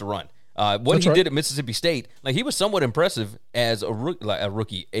what he wants to run. What he did at Mississippi State, like he was somewhat impressive as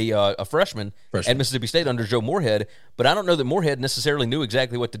a freshman at Mississippi State under Joe Moorhead, but I don't know that Moorhead necessarily knew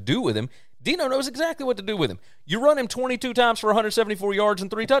exactly what to do with him. Dino knows exactly what to do with him. You run him 22 times for 174 yards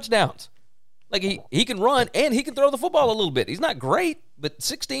and 3 touchdowns. Like he can run and he can throw the football a little bit. He's not great, but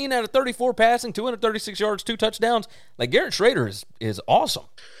 16 out of 34 passing, 236 yards, 2 touchdowns. Like Garrett Schrader is awesome.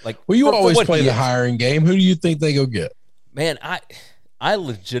 Like, well, you always play the hiring game. Who do you think they go get? Man, I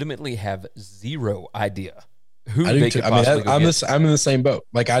legitimately have zero idea who they could possibly go get. I'm in the same boat.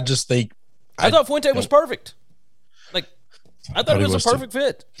 Like, I just think I thought Fuente was perfect. Like, I thought it was a perfect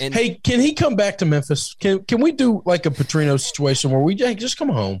fit. And hey, can he come back to Memphis? Can we do like a Petrino situation where we just come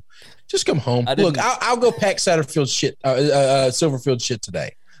home? Just come home. Look, I'll go pack Silverfield shit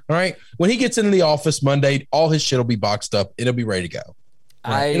today. All right. When he gets into the office Monday, all his shit will be boxed up. It'll be ready to go.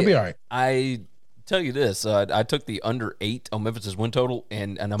 It'll be all right. I tell you this, I took the under 8 on Memphis' win total,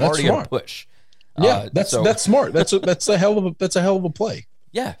 and I'm already going to push. Yeah, that's smart. That's a hell of a play.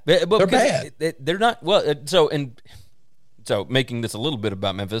 Yeah, but they're bad. They're not well. So making this a little bit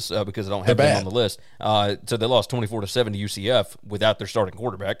about Memphis because I don't have them on the list. So they lost 24-7 to UCF without their starting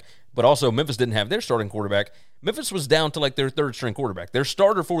quarterback. But also Memphis didn't have their starting quarterback. Memphis was down to like their third string quarterback. Their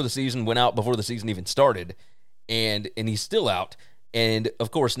starter for the season went out before the season even started, and he's still out. And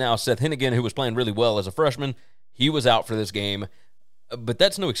of course now Seth Hennigan, who was playing really well as a freshman, he was out for this game. But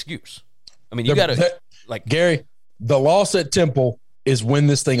that's no excuse. I mean, you got to like Gary. The loss at Temple is when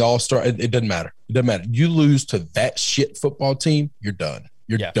this thing all started. It doesn't matter. It doesn't matter. You lose to that shit football team, you're done.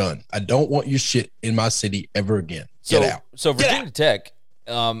 You're done. I don't want your shit in my city ever again. Get out. So Virginia Tech,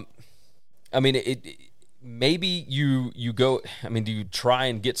 I mean, maybe you go. I mean, do you try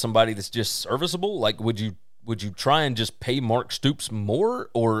and get somebody that's just serviceable? Like, would you try and just pay Mark Stoops more,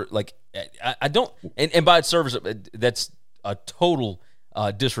 or like I don't? And by service, that's a total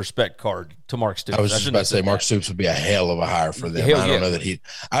disrespect card to Mark Stoops. I was just about to say Mark Stoops would be a hell of a hire for them. I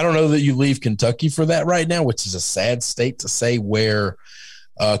don't know that you leave Kentucky for that right now, which is a sad state to say where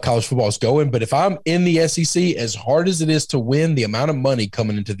college football is going. But if I'm in the SEC, as hard as it is to win, the amount of money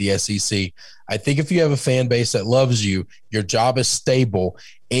coming into the SEC, I think if you have a fan base that loves you, your job is stable,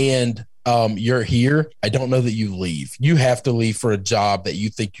 and you're here, I don't know that you leave. You have to leave for a job that you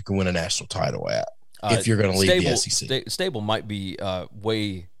think you can win a national title at. If you're going to leave the SEC. Stable might be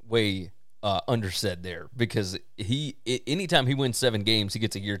way undersaid there, because anytime he wins 7 games, he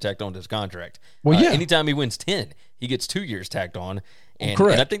gets a year tacked onto his contract. Well, yeah. Anytime he wins 10, he gets 2 years tacked on. And,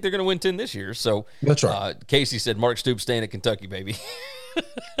 correct. And I think they're going to win 10 this year. So that's right. Casey said Mark Stoops staying at Kentucky, baby.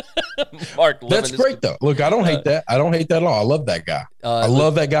 Mark, that's great though. Look, I don't hate that. I don't hate that at all. I love that guy. I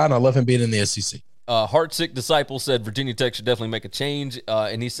love that guy, and I love him being in the SEC. Heartsick Disciple said Virginia Tech should definitely make a change,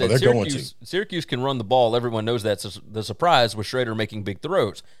 and he said Syracuse can run the ball. Everyone knows that's the surprise with Schrader making big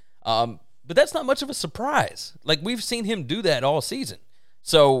throws. But that's not much of a surprise. Like, we've seen him do that all season.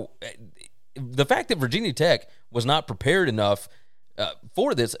 So the fact that Virginia Tech was not prepared enough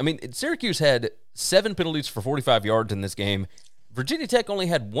for this, I mean, Syracuse had 7 penalties for 45 yards in this game. Virginia Tech only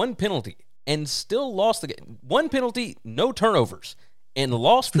had 1 penalty and still lost the game. 1 penalty, no turnovers, and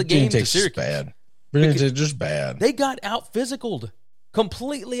lost the game to Syracuse. Bad. Virginia's just bad. They got out-physicaled,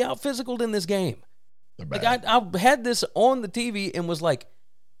 completely out-physicaled in this game. Like, I had this on the TV and was like,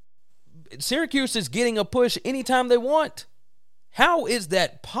 Syracuse is getting a push anytime they want. How is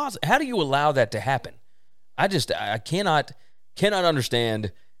that possible? How do you allow that to happen? I cannot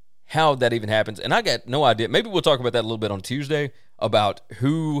understand how that even happens. And I got no idea. Maybe we'll talk about that a little bit on Tuesday about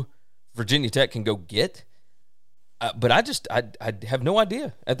who Virginia Tech can go get. But I have no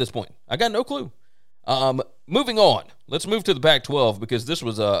idea at this point. I got no clue. Moving on. Let's move to the Pac-12, because this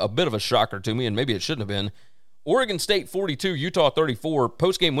was a bit of a shocker to me, and maybe it shouldn't have been. Oregon State 42, Utah 34.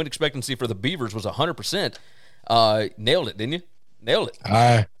 Post-game win expectancy for the Beavers was 100%. Nailed it, didn't you? Nailed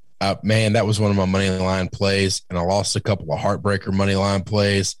it. Man, that was one of my money line plays, and I lost a couple of heartbreaker money line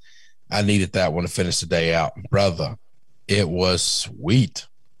plays. I needed that one to finish the day out. Brother, it was sweet.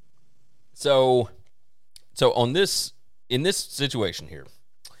 So in this situation here,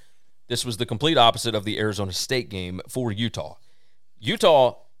 this was the complete opposite of the Arizona State game for Utah.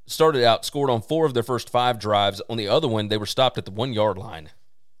 Utah started out, scored on 4 of their first 5 drives. On the other one, they were stopped at the 1-yard line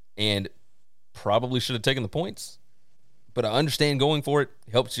and probably should have taken the points. But I understand going for it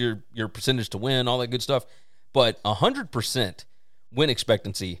helps your percentage to win, all that good stuff. But 100% win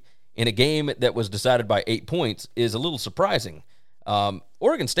expectancy in a game that was decided by 8 points is a little surprising.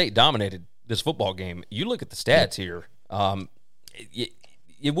 Oregon State dominated this football game. You look at the stats here.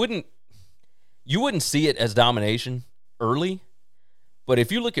 You wouldn't see it as domination early, but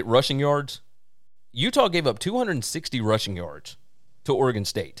if you look at rushing yards, Utah gave up 260 rushing yards to Oregon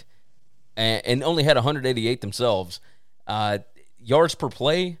State and only had 188 themselves. Yards per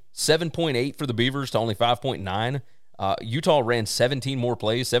play, 7.8 for the Beavers to only 5.9. Utah ran 17 more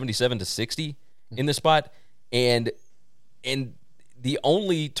plays, 77-60 in this spot, and the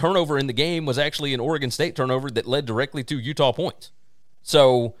only turnover in the game was actually an Oregon State turnover that led directly to Utah points.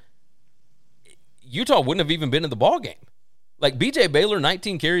 So Utah wouldn't have even been in the ball game. Like, B.J. Baylor,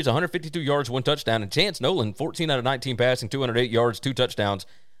 19 carries, 152 yards, 1 touchdown, and Chance Nolan, 14 out of 19 passing, 208 yards, 2 touchdowns.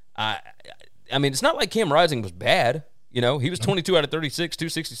 I mean, it's not like Cam Rising was bad. You know, he was 22 out of 36,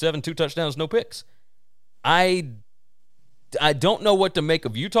 267, 2 touchdowns, no picks. I don't know what to make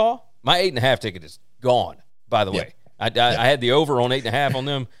of Utah. My 8.5 ticket is gone, by the way. I had the over on 8.5 on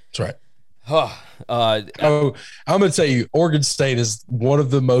them. That's right. I'm going to tell you, Oregon State is one of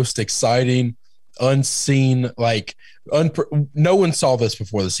the most exciting, unseen, no one saw this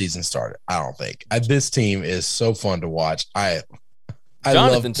before the season started, I don't think. This team is so fun to watch. I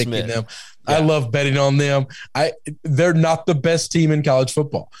love picking them. I love betting on them. They're not the best team in college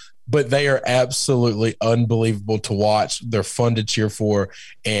football, but they are absolutely unbelievable to watch. They're fun to cheer for,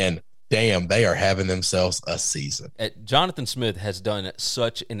 and damn, they are having themselves a season. Jonathan Smith has done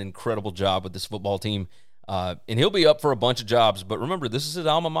such an incredible job with this football team, and he'll be up for a bunch of jobs. But remember, this is his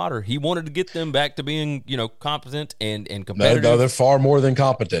alma mater. He wanted to get them back to being, competent and competitive. No, they're far more than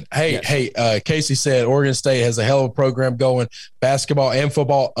competent. Hey, Casey said Oregon State has a hell of a program going, basketball and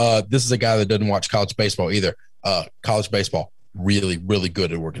football. This is a guy that doesn't watch college baseball either. College baseball, really, really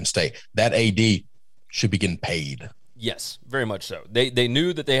good at Oregon State. That AD should be getting paid. Yes, very much so. They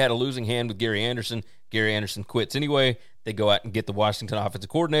knew that they had a losing hand with Gary Anderson. Gary Anderson quits anyway. They go out and get the Washington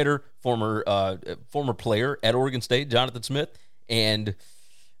offensive coordinator, former player at Oregon State, Jonathan Smith, and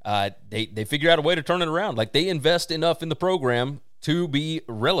they figure out a way to turn it around. Like, they invest enough in the program to be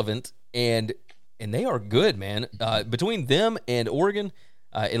relevant, and they are good, man. Between them and Oregon,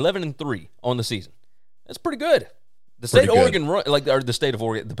 11-3 on the season. That's pretty good. The state of Oregon,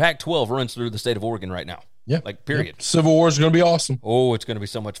 the Pac-12 runs through the state of Oregon right now. Yeah. Period. Yeah. Civil War is going to be awesome. Oh, it's going to be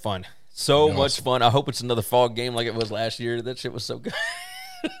so much fun. So much fun. I hope it's another fog game like it was last year. That shit was so good.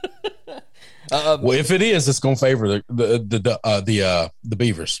 Well, if it is, it's going to favor the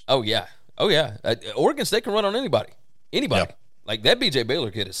Beavers. Oh yeah. Oregon State can run on anybody. Yep. Like, that BJ Baylor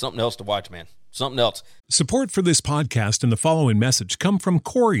kid is something else to watch, man. Something else. Support for this podcast and the following message come from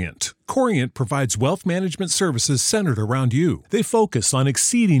Corient. Corient provides wealth management services centered around you. They focus on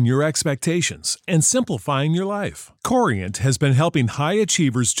exceeding your expectations and simplifying your life. Corient has been helping high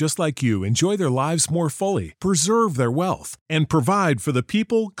achievers just like you enjoy their lives more fully, preserve their wealth, and provide for the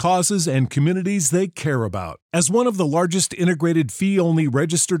people, causes, and communities they care about. As one of the largest integrated fee-only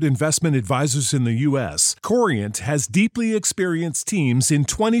registered investment advisors in the U.S., Corient has deeply experienced teams in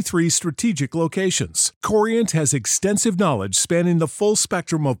 23 strategic locations. Corient has extensive knowledge spanning the full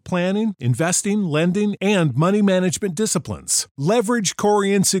spectrum of planning, investing, lending, and money management disciplines. Leverage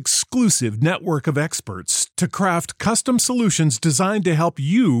Corient's exclusive network of experts to craft custom solutions designed to help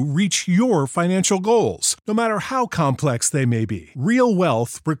you reach your financial goals, no matter how complex they may be. Real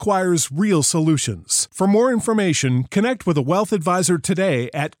wealth requires real solutions. For more information, connect with a wealth advisor today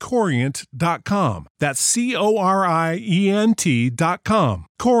at Corient.com. That's Corient.com.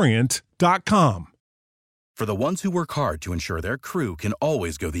 Corient.com. For the ones who work hard to ensure their crew can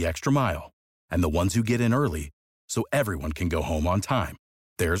always go the extra mile, and the ones who get in early so everyone can go home on time,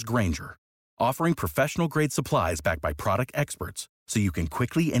 there's Grainger, offering professional-grade supplies backed by product experts so you can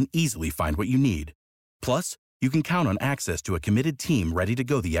quickly and easily find what you need. Plus, you can count on access to a committed team ready to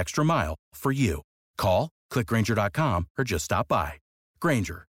go the extra mile for you. Call, click Grainger.com, or just stop by.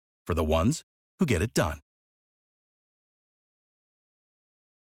 Grainger, for the ones who get it done.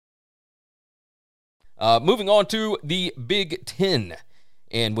 Moving on to the Big Ten,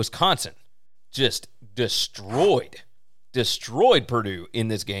 and Wisconsin just destroyed Purdue in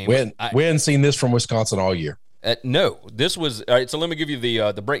this game. We hadn't seen this from Wisconsin all year. No, this was all right. So let me give you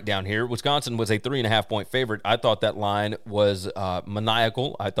the breakdown here. Wisconsin was a 3.5-point favorite. I thought that line was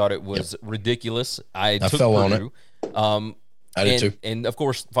maniacal. I thought it was ridiculous. I took fell Purdue. On it. I did too. And of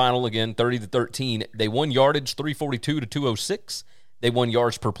course, final again, 30-13. They won yardage 342 to 206. They won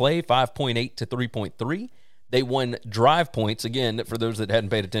yards per play 5.8 to 3.3. They won drive points, again, for those that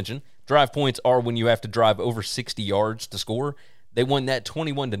hadn't paid attention. Drive points are when you have to drive over 60 yards to score. They won that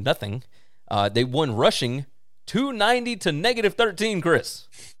 21 to nothing. They won rushing 290 to -13, Chris.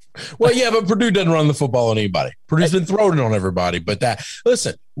 Well, yeah, but Purdue doesn't run the football on anybody. Purdue's been throwing it on everybody. But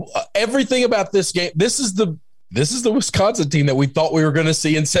listen, everything about this game, this is the Wisconsin team that we thought we were going to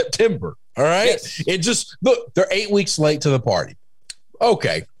see in September. All right? Yes. It just, look, they're 8 weeks late to the party.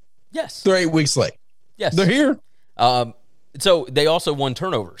 Okay. Yes. They're 8 weeks late. Yes. They're here. So they also won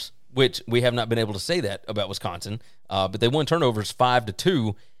turnovers, which we have not been able to say that about Wisconsin. But they won turnovers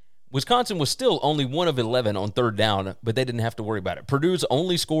 5-2. Wisconsin was still only 1 of 11 on third down, but they didn't have to worry about it. Purdue's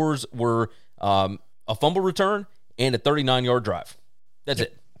only scores were a fumble return and a 39-yard drive. That's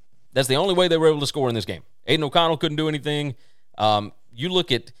it. That's the only way they were able to score in this game. Aiden O'Connell couldn't do anything. You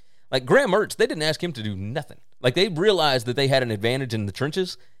look at, like, Graham Mertz, they didn't ask him to do nothing. Like, they realized that they had an advantage in the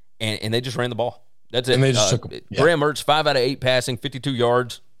trenches, and they just ran the ball. That's it. And they just took them. Yeah. Graham Mertz, 5 out of 8 passing, 52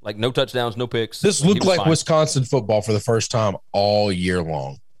 yards, like no touchdowns, no picks. This looked like Wisconsin football for the first time all year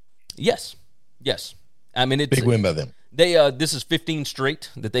long. Yes. I mean, it's big win by them. This is 15 straight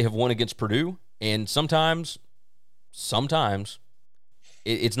that they have won against Purdue, and sometimes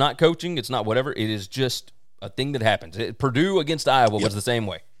it's not coaching, it's not whatever. It is just a thing that happens. Purdue against Iowa was the same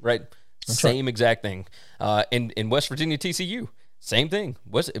way, right? Same exact thing. In West Virginia, TCU, same thing.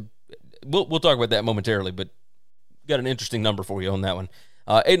 We'll talk about that momentarily, but got an interesting number for you on that one.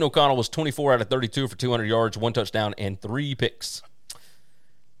 Aiden O'Connell was 24 out of 32 for 200 yards, 1 touchdown, and 3 picks.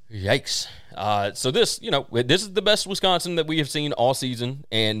 Yikes. So this is the best Wisconsin that we have seen all season,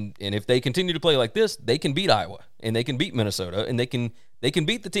 and if they continue to play like this, they can beat Iowa, and they can beat Minnesota, and they can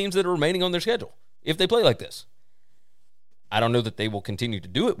beat the teams that are remaining on their schedule if they play like this. I don't know that they will continue to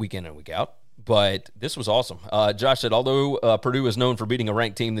do it week in and week out, but this was awesome. Josh said, although Purdue is known for beating a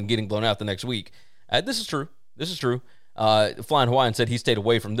ranked team and getting blown out the next week, this is true. This is true. Flying Hawaiian said he stayed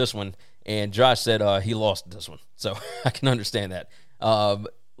away from this one, and Josh said he lost this one, so I can understand that.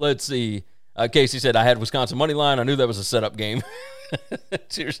 Let's see. Casey said, I had Wisconsin money line. I knew that was a setup game.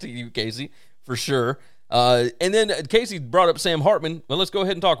 Cheers to you, Casey, for sure. And then Casey brought up Sam Hartman. Well, let's go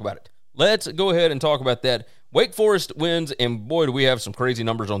ahead and talk about it. Let's go ahead and talk about that. Wake Forest wins, and boy, do we have some crazy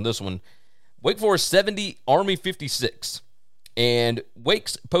numbers on this one. Wake Forest 70, Army 56. And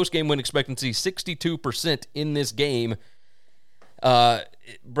Wake's post-game win expectancy 62% in this game.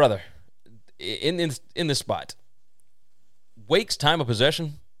 Brother, in this spot, Wake's time of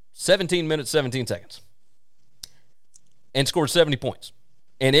possession, 17 minutes, 17 seconds. And scored 70 points.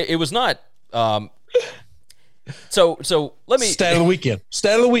 And it was not so let me Stat of the weekend.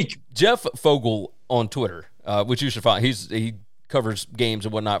 Stat of the week. Jeff Fogel on Twitter, which you should find. He covers games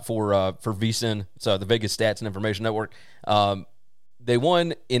and whatnot for VSiN, so the Vegas Stats and Information Network. They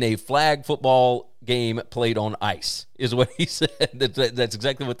won in a flag football game played on ice, is what he said. That's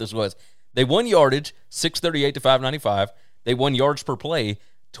exactly what this was. They won yardage, 638 to 595. They won yards per play,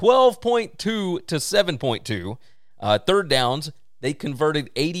 12.2 to 7.2. Third downs, they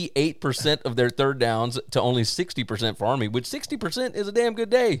converted 88% of their third downs to only 60% for Army, which 60% is a damn good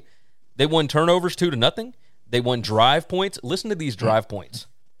day. They won turnovers 2-0. They won drive points. Listen to these drive points.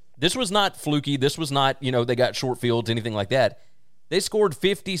 This was not fluky. This was not, they got short fields, anything like that. They scored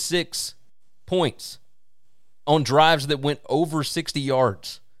 56 points on drives that went over 60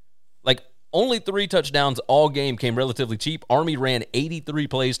 yards. Like, only 3 touchdowns all game came relatively cheap. Army ran 83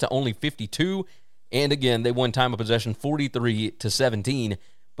 plays to only 52. And again, they won time of possession 43 to 17,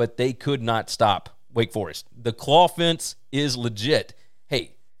 but they could not stop Wake Forest. The claw fence is legit.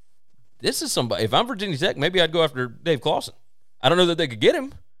 Hey, this is somebody. If I'm Virginia Tech, maybe I'd go after Dave Clawson. I don't know that they could get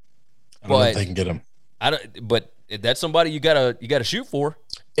him. I don't know if they can get him. But that's somebody you gotta shoot for.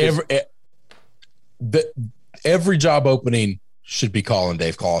 Every job opening should be calling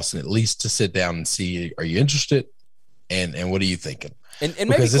Dave Clawson at least to sit down and see, are you interested? And what are you thinking? And maybe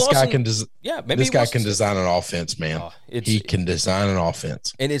because this Clawson, guy can design an offense, man. He can design an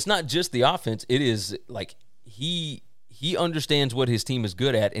offense. And it's not just the offense. It is like he understands what his team is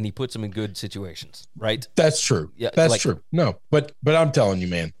good at, and he puts them in good situations, right? That's true. Yeah, that's true. No, but I'm telling you,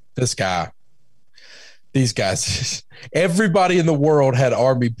 man, these guys, everybody in the world had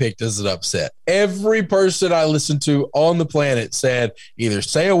Army picked as an upset. Every person I listened to on the planet said either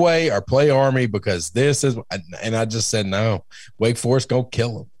stay away or play Army because this is, and I just said no. Wake Forest gonna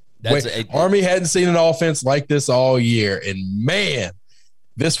kill them. Army hadn't seen an offense like this all year, and man,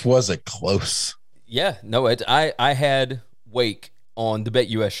 this was a close. Yeah, no, I had Wake on the Bet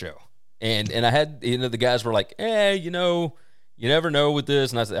US show, and I had the guys were like, you never know with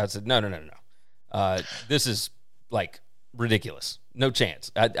this, and I said no. This is like ridiculous. No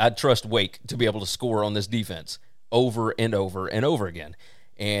chance. I'd trust Wake to be able to score on this defense over and over and over again.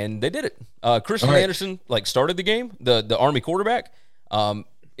 And they did it. Christian Anderson started the game, the Army quarterback.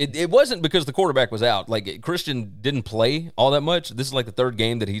 It wasn't because the quarterback was out. Like, Christian didn't play all that much. This is like the third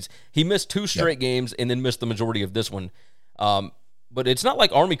game that he missed 2 straight games and then missed the majority of this one. But it's not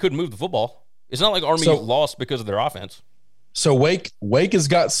like Army couldn't move the football. It's not like Army lost because of their offense. So Wake has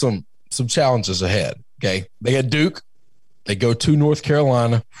got some challenges ahead. Okay. They had Duke. They go to North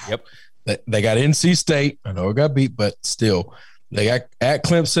Carolina. Yep. They got NC State. I know it got beat, but still. They got at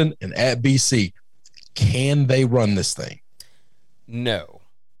Clemson and at BC. Can they run this thing? No.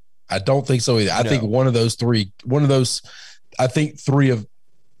 I don't think so either. I think I think three of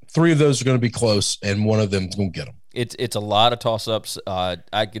those are going to be close, and one of them is going to get them. It's a lot of toss-ups. I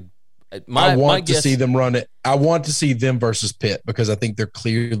want to see them run it. I want to see them versus Pitt because I think they're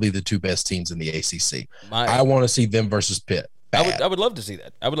clearly the 2 best teams in the ACC. I want to see them versus Pitt. I would love to see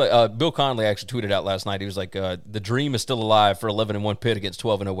that. I would like. Bill Conley actually tweeted out last night. He was like, "The dream is still alive for 11-1 Pitt against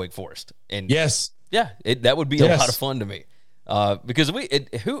 12-0 Wake Forest." And yes, that would be a lot of fun to me. Because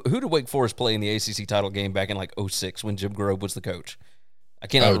who did Wake Forest play in the ACC title game back in 2006 when Jim Grobe was the coach? I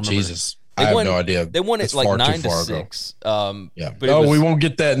cannot remember. Oh Jesus. I have no idea. They won it 9-6. But we won't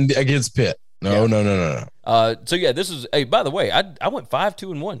get that against Pitt. No. So yeah, this is. Hey, by the way, I went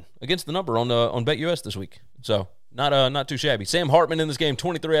 5-2-1 against the number on Bet US this week. So not too shabby. Sam Hartman in this game,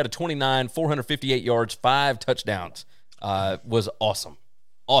 23 out of 29, 458 yards, 5 touchdowns. Was awesome.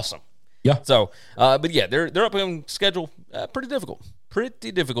 awesome. Yeah. So, but yeah, their upcoming schedule pretty difficult.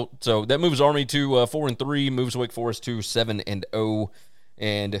 So that moves Army to 4-3, moves Wake Forest to 7-0,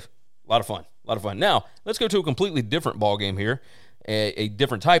 and a lot of fun. Now let's go to a completely different ball game here, a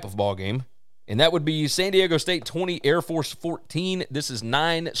different type of ball game, and that would be San Diego State 20, Air Force 14. This is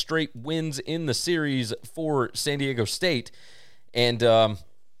 9 straight wins in the series for San Diego State, and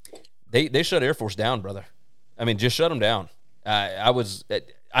they shut Air Force down, brother. I mean, just shut them down.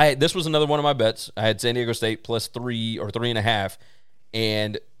 This was another one of my bets. I had San Diego State plus 3 or 3.5,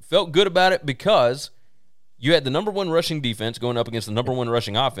 and felt good about it because you had the number 1 rushing defense going up against the number 1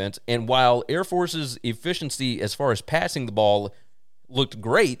 rushing offense. And while Air Force's efficiency as far as passing the ball looked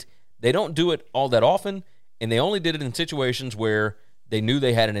great, they don't do it all that often, and they only did it in situations where they knew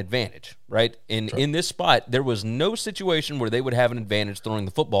they had an advantage, right? And in this spot, there was no situation where they would have an advantage throwing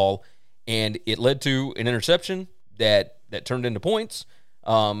the football, and it led to an interception that turned into points.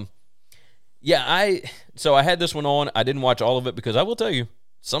 I had this one on. I didn't watch all of it because I will tell you,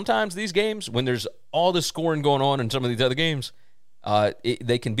 sometimes these games, when there's all this scoring going on in some of these other games,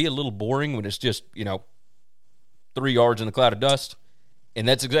 they can be a little boring when it's just, 3 yards in a cloud of dust. And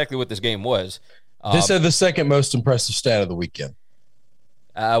that's exactly what this game was. This had the second most impressive stat of the weekend.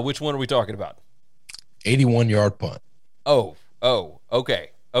 Which one are we talking about? 81-yard punt. Oh,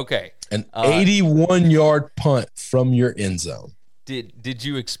 okay. An 81-yard punt from your end zone. Did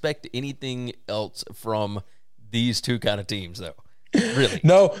you expect anything else from these two kind of teams, though? Really?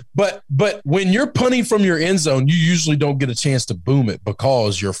 No, but when you're punting from your end zone, you usually don't get a chance to boom it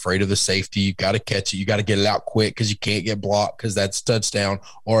because you're afraid of the safety. You got to catch it. You got to get it out quick because you can't get blocked because that's touchdown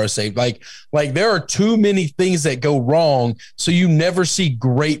or a save. Like there are too many things that go wrong, so you never see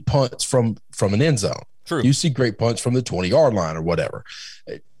great punts from an end zone. True. You see great punts from the 20-yard line or whatever.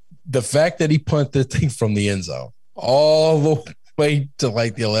 The fact that he punted the thing from the end zone all the way to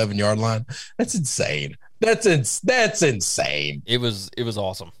like the 11-yard line, that's insane. That's insane. It was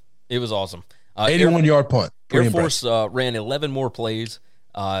awesome. It was awesome. 81-yard punt. Air Force ran 11 more plays.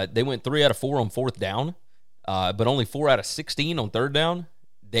 They went 3 out of 4 on fourth down, but only 4 out of 16 on third down.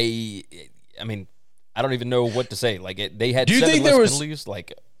 I don't even know what to say. They had 7 less penalties.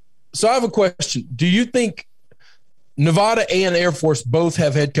 So I have a question. Do you think Nevada and Air Force both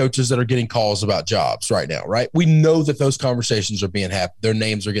have head coaches that are getting calls about jobs right now, right? We know that those conversations are being had. Their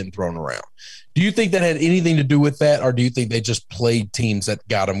names are getting thrown around. Do you think that had anything to do with that, or do you think they just played teams that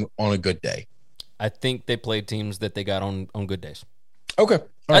got them on a good day? I think they played teams that they got on good days. Okay.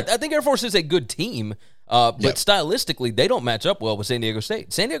 Right. I think Air Force is a good team, but stylistically, they don't match up well with San Diego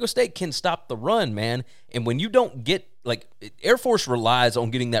State. San Diego State can stop the run, man, and when you don't get Air Force relies on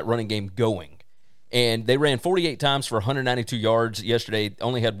getting that running game going. And they ran 48 times for 192 yards yesterday,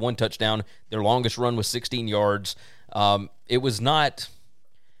 only had 1 touchdown. Their longest run was 16 yards. It was not,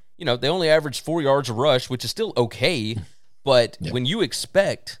 they only averaged 4 yards a rush, which is still okay. But when you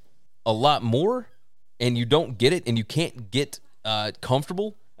expect a lot more and you don't get it and you can't get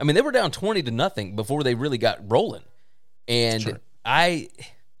comfortable, they were down 20-0 before they really got rolling. And sure.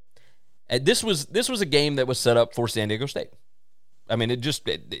 This was a game that was set up for San Diego State.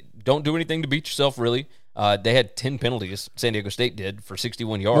 Don't do anything to beat yourself, really. They had 10 penalties, San Diego State did, for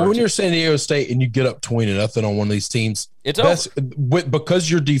 61 yards. Well, when you're San Diego State and you get up 20-0 on one of these teams, it's over. Because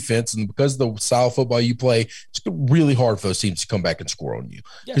your defense and because the style of football you play, it's really hard for those teams to come back and score on you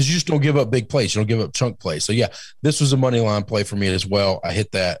because you just don't give up big plays. You don't give up chunk plays. So, this was a money line play for me as well. I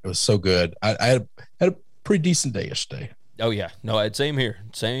hit that. It was so good. I had a pretty decent day yesterday. Oh, yeah. No, same here.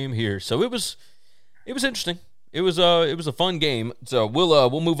 So, it was interesting. It was a fun game, so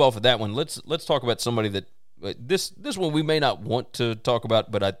we'll move off of that one. Let's talk about somebody that this one we may not want to talk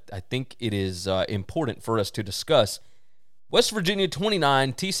about, but I think it is important for us to discuss. West Virginia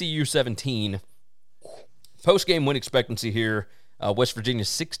 29, TCU 17. Post-game win expectancy here, West Virginia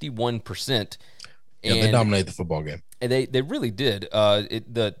 61%. Yeah, they dominated the football game. And they really did.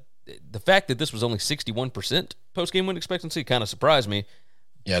 The fact that this was only 61% post-game win expectancy kind of surprised me.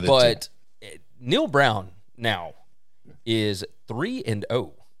 Yeah, but Neil Brown now is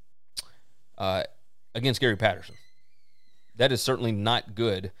 3-0 against Gary Patterson. That is certainly not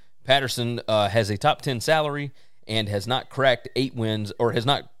good. Patterson has a top 10 salary and has not cracked 8 wins, or has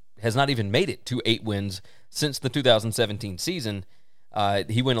not even made it to 8 wins since the 2017 season.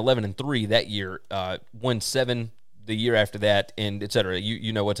 He went 11-3 that year, won 7 the year after that, and et cetera.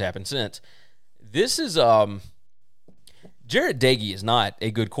 You know what's happened since. This is Jarret Doege is not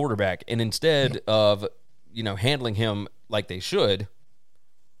a good quarterback, and instead of handling him like they should,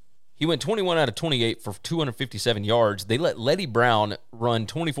 he went 21 out of 28 for 257 yards. They let Letty Brown run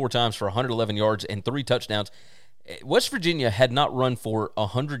 24 times for 111 yards and 3 touchdowns. West Virginia had not run for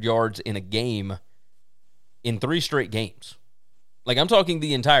 100 yards in a game in 3 straight games. Like, I'm talking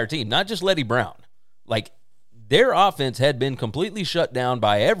the entire team, not just Letty Brown. Like, their offense had been completely shut down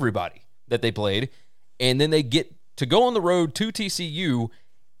by everybody that they played, and then they get to go on the road to TCU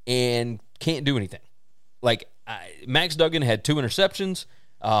and can't do anything. Like, Max Duggan had 2 interceptions.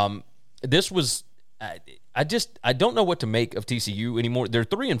 This was I don't know what to make of TCU anymore. They're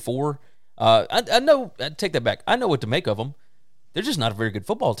 3-4. I know. I take that back. I know what to make of them. They're just not a very good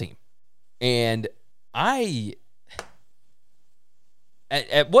football team. And at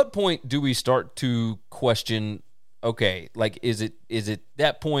what point do we start to question? Okay, like is it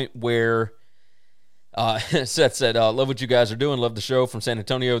that point where Seth said, love what you guys are doing, love the show from San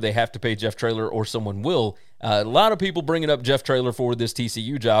Antonio. They have to pay Jeff Traylor or someone will. A lot of people bringing up Jeff Traylor for this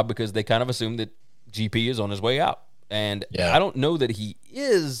TCU job because they kind of assume that GP is on his way out. And I don't know that he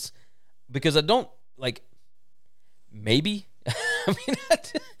is, because I don't, like, maybe. I mean,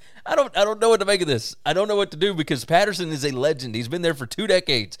 I don't know what to make of this. I don't know what to do, because Patterson is a legend. He's been there for 2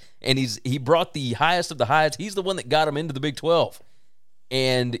 decades, and he brought the highest of the highs. He's the one that got him into the Big 12.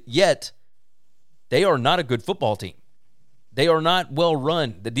 And yet, they are not a good football team. They are not well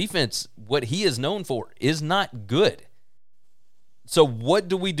run. The defense, what he is known for, is not good. So what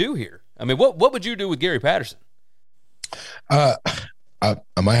do we do here? I mean, what would you do with Gary Patterson? I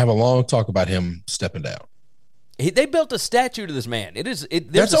might have a long talk about him stepping down. They built a statue to this man.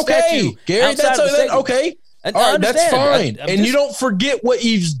 That's okay, Gary. That's okay. All right, that's fine. And you don't forget what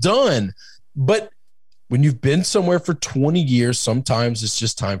he's done. But when you've been somewhere for 20 years, sometimes it's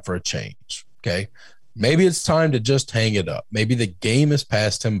just time for a change. Okay. Maybe it's time to just hang it up. Maybe the game has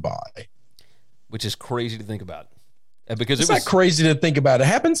passed him by. Which is crazy to think about. Because it's not crazy to think about. It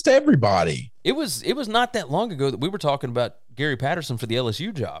happens to everybody. It was not that long ago that we were talking about Gary Patterson for the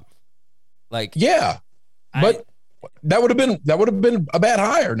LSU job. Like, yeah. But that would have been a bad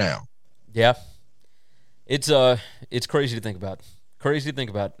hire now. Yeah. It's crazy to think about. Crazy to think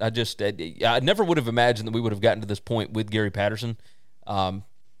about. I never would have imagined that we would have gotten to this point with Gary Patterson.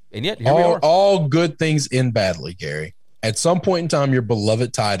 And yet, here we are. All good things end badly, Gary. At some point in time, your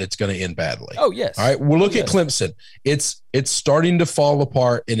beloved Tide, it's going to end badly. Oh, yes. All right. We'll look at Clemson. It's starting to fall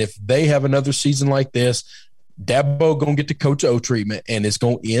apart. And if they have another season like this, Dabo going to get the Coach O treatment, and it's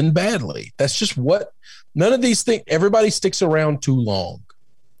going to end badly. That's just what none of these things. Everybody sticks around too long.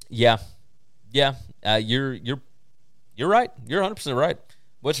 Yeah. Yeah. You're right. You're 100% right.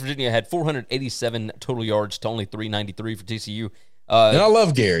 West Virginia had 487 total yards to only 393 for TCU. And I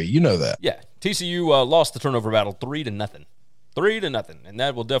love Gary. You know that. Yeah. TCU lost the turnover battle 3-0. 3-0. And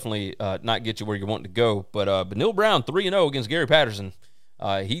that will definitely not get you where you're wanting to go. But Neil Brown, 3-0 against Gary Patterson.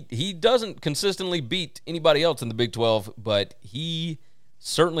 He doesn't consistently beat anybody else in the Big 12, but he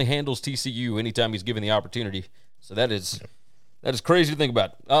certainly handles TCU anytime he's given the opportunity. So that is crazy to think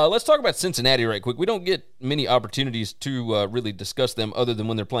about. Let's talk about Cincinnati right quick. We don't get many opportunities to really discuss them other than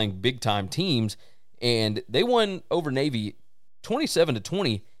when they're playing big-time teams. And they won over Navy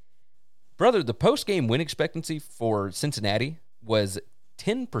 27-20. Brother, the post-game win expectancy for Cincinnati was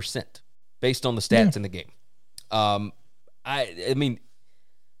 10% based on the stats in the game. I mean,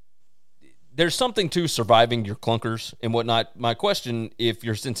 there's something to surviving your clunkers and whatnot. My question, if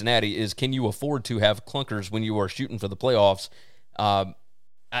you're Cincinnati, is can you afford to have clunkers when you are shooting for the playoffs?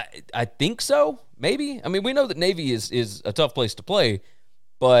 I think so, maybe. I mean, we know that Navy is a tough place to play,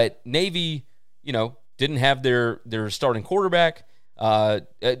 but Navy, didn't have their starting quarterback. Well,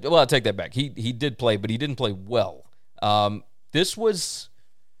 I'll take that back. He did play, but he didn't play well. This was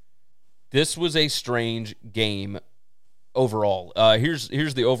a strange game overall. Here's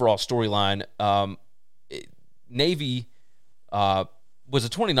the overall storyline. Navy was a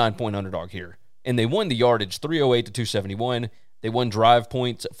 29-point underdog here, and they won the yardage 308 to 271. They won drive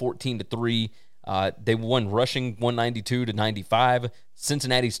points 14-3. They won rushing 192 to 95.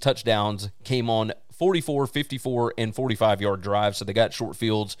 Cincinnati's touchdowns came on 44, 54, and 45-yard drives, so they got short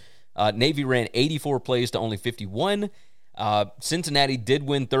fields. Navy ran 84 plays to only 51. Cincinnati did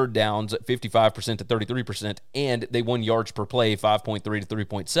win third downs 55% to 33%, and they won yards per play 5.3 to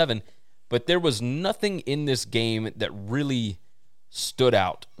 3.7. But there was nothing in this game that really stood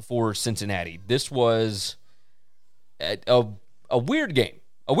out for Cincinnati. This was a weird game.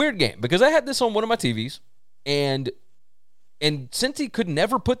 A weird game, because I had this on one of my TVs, and Cincy could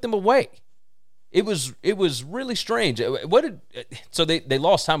never put them away. It was really strange. So they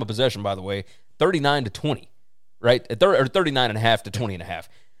lost time of possession, by the way, 39-20, right? Or 39.5 to 20.5.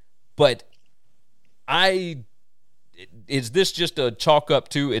 But is this just a chalk up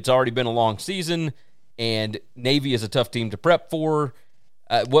to it's already been a long season and Navy is a tough team to prep for?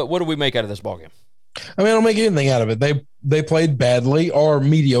 What do we make out of this ballgame? I mean, I don't make anything out of it. They played badly or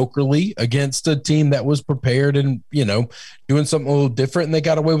mediocrely against a team that was prepared and, doing something a little different, and they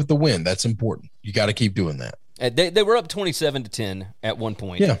got away with the win. That's important. You got to keep doing that. They were up 27-10 at one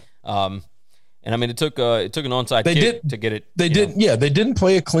point. Yeah. And I mean, it took an onside kick to get it. They didn't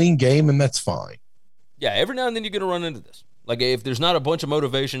play a clean game, and that's fine. Yeah, every now and then you're going to run into this. Like, if there's not a bunch of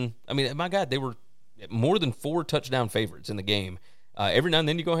motivation, I mean, my God, they were more than 4 touchdown favorites in the game. Every now and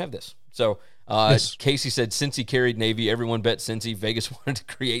then you're going to have this. So, Yes. Casey said Cincy carried Navy. Everyone bet Cincy. Vegas wanted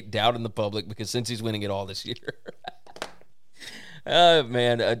to create doubt in the public because Cincy's winning it all this year.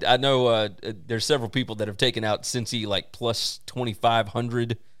 Man, I know there's several people that have taken out Cincy like plus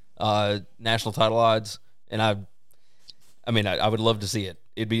 2,500 national title odds, and I would love to see it.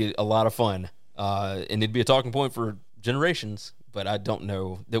 It'd be a lot of fun, and it'd be a talking point for generations. But I don't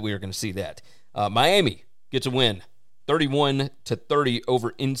know that we are going to see that. Miami gets a win, 31-30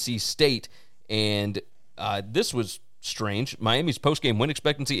 over NC State, and this was strange. Miami's postgame win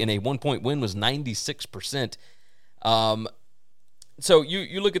expectancy in a 1-point win was 96%. So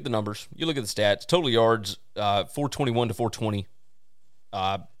you look at the numbers, you look at the stats, total yards, 421 to 420.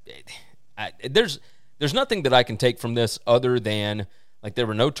 There's nothing that I can take from this other than, like, there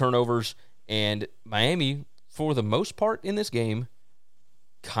were no turnovers, and Miami, for the most part in this game,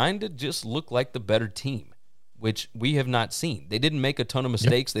 kind of just looked like the better team, which we have not seen. They didn't make a ton of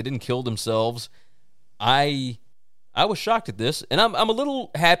mistakes. Yep. They didn't kill themselves. I was shocked at this, and I'm a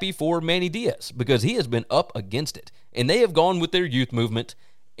little happy for Manny Diaz because he has been up against it, and they have gone with their youth movement,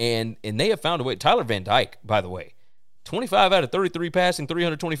 and they have found a way. Tyler Van Dyke, by the way, 25 out of 33 passing,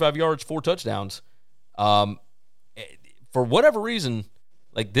 325 yards, 4 touchdowns. For whatever reason,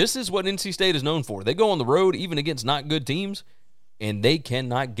 like, this is what NC State is known for. They go on the road even against not good teams, and they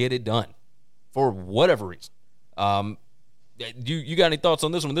cannot get it done for whatever reason. You got any thoughts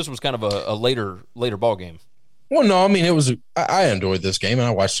on this one? This was kind of a later ball game. Well, no, I mean, I enjoyed this game, and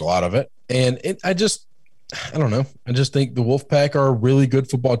I watched a lot of it. And I don't know. I just think the Wolfpack are a really good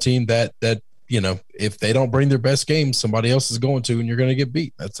football team that if they don't bring their best game, somebody else is going to, and you're going to get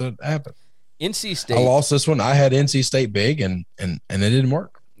beat. That's what happened. NC State. I lost this one. I had NC State big, and it didn't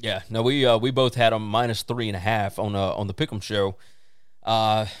work. Yeah, no, we both had them minus 3.5 on the Pick'em show.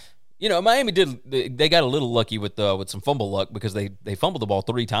 Miami they got a little lucky with some fumble luck because they fumbled the ball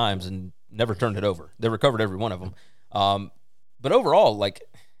 3 times and never turned it over. They recovered every one of them. But overall,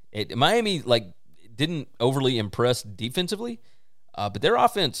 Miami didn't overly impress defensively. But their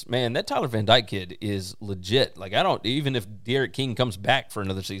offense, man, that Tyler Van Dyke kid is legit. Like, even if Derek King comes back for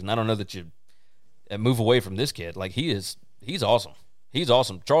another season, I don't know that you move away from this kid. Like, he's awesome. He's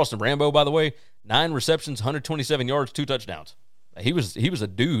awesome. Charleston Rambo, by the way, 9 receptions, 127 yards, 2 touchdowns. He was a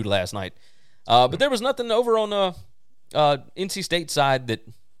dude last night. But there was nothing over on NC State side that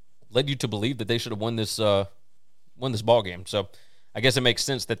led you to believe that they should have won this ball game. So I guess it makes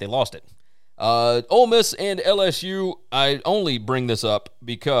sense that they lost it. Ole Miss and LSU, I only bring this up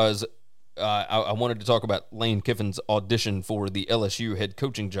because I wanted to talk about Lane Kiffin's audition for the LSU head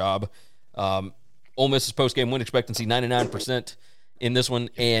coaching job. Ole Miss's post-game win expectancy, 99% in this one.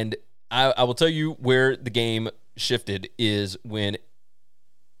 And I will tell you where the game shifted is when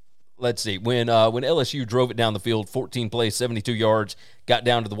LSU drove it down the field, 14 plays, 72 yards, got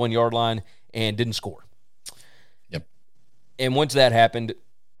down to the 1-yard line, and didn't score. Yep. And once that happened,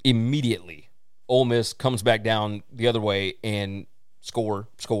 immediately Ole Miss comes back down the other way and score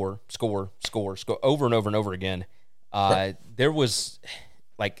over and over and over again. Right. There was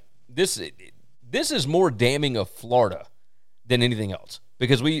this is more damning of Florida than anything else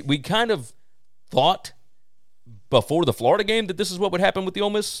because we kind of thought before the Florida game that this is what would happen with the Ole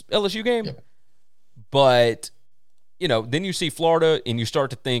Miss LSU game. Yep. But then you see Florida and you start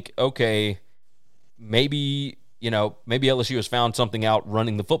to think, okay, maybe LSU has found something out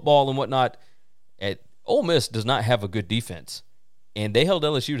running the football and whatnot. Ole Miss does not have a good defense, and they held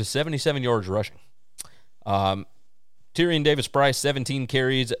LSU to 77 yards rushing. Tyrion Davis-Price, 17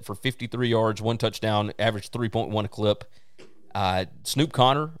 carries for 53 yards, 1 touchdown, averaged 3.1 a clip. Snoop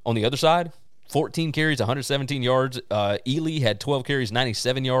Connor on the other side, 14 carries, 117 yards. Ely had 12 carries,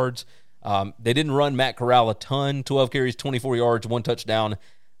 97 yards. They didn't run Matt Corral a ton, 12 carries, 24 yards, 1 touchdown.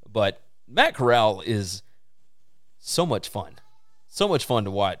 But Matt Corral is so much fun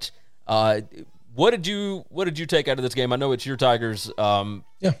to watch. What did you take out of this game? I know it's your Tigers.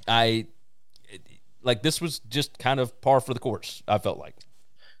 Yeah. This was just kind of par for the course, I felt like.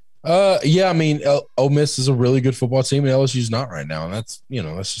 Yeah, I mean, Ole Miss is a really good football team, and LSU's not right now, and that's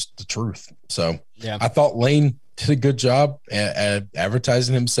just the truth. So yeah. I thought Lane did a good job at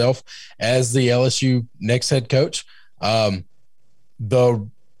advertising himself as the LSU next head coach. The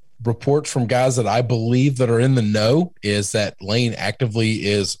reports from guys that I believe that are in the know is that Lane actively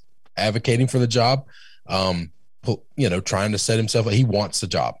is advocating for the job. Trying to set himself, he wants the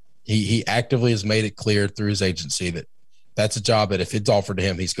job. He actively has made it clear through his agency that that's a job that if it's offered to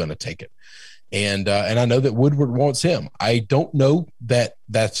him, he's going to take it. And I know that Woodward wants him. I don't know that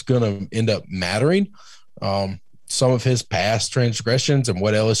that's going to end up mattering. Some of his past transgressions and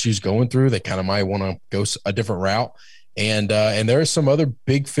what LSU's going through, they kind of might want to go a different route. And there are some other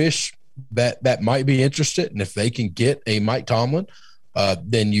big fish that might be interested. And if they can get a Mike Tomlin,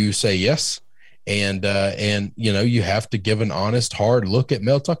 then you say yes. And you have to give an honest, hard look at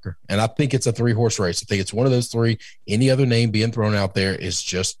Mel Tucker. And I think it's a 3-horse race. I think it's one of those 3. Any other name being thrown out there is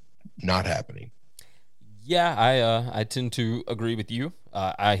just not happening. Yeah, I tend to agree with you.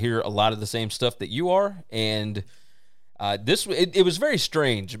 I hear a lot of the same stuff that you are. And it was very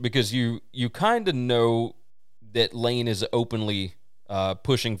strange because you kind of know that Lane is openly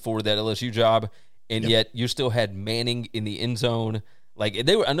pushing for that LSU job, and yet you still had Manning in the end zone. Like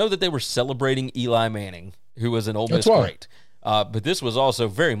I know that they were celebrating Eli Manning, who was an Ole Miss great, but this was also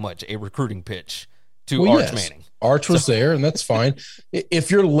very much a recruiting pitch to Arch Manning. Arch was there, and that's fine.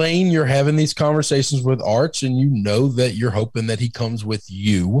 If you're Lane, you're having these conversations with Arch, and you know that you're hoping that he comes with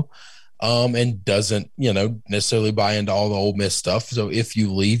you, and doesn't necessarily buy into all the Ole Miss stuff. So if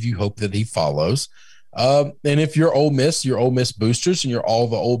you leave, you hope that he follows. And if you're Ole Miss boosters, and you're all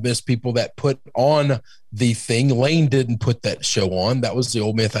the Ole Miss people that put on the thing. Lane didn't put that show on. That was the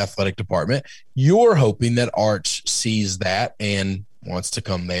Ole Miss athletic department. You're hoping that Arch sees that and wants to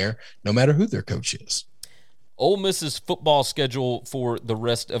come there, no matter who their coach is. Ole Miss's football schedule for the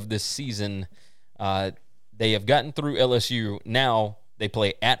rest of this season, they have gotten through LSU. Now they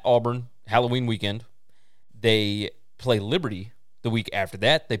play at Auburn Halloween weekend. They play Liberty the week after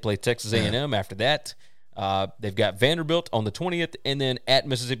that. They play Texas A&M after that. They've got Vanderbilt on the 20th, and then at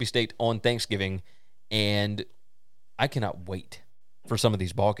Mississippi State on Thanksgiving. And I cannot wait for some of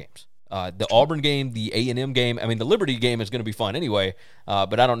these ball games. The Auburn game, the A&M game. I mean, the Liberty game is going to be fun anyway,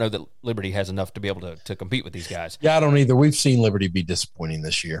 but I don't know that Liberty has enough to be able to compete with these guys. Yeah, I don't either. We've seen Liberty be disappointing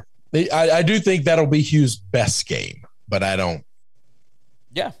this year. I do think that'll be Hugh's best game, but I don't.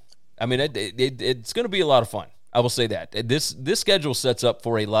 Yeah. I mean, it's going to be a lot of fun. I will say that. This schedule sets up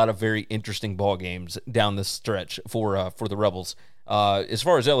for a lot of very interesting ball games down this stretch for the Rebels. As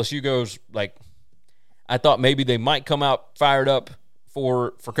far as LSU goes, like, I thought maybe they might come out fired up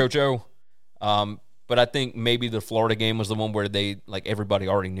for Coach O, but I think maybe the Florida game was the one where they, like, everybody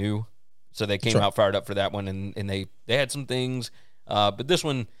already knew, so they came out fired up for that one, and they had some things, but this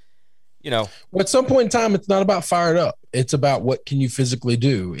one, well, at some point in time, it's not about fired up. It's about what can you physically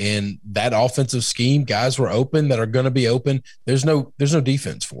do, and that offensive scheme, guys were open that are going to be open. There's no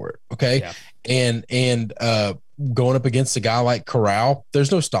defense for it, okay? Yeah. And going up against a guy like Corral,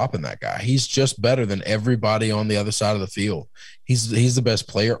 there's no stopping that guy. He's just better than everybody on the other side of the field. He's the best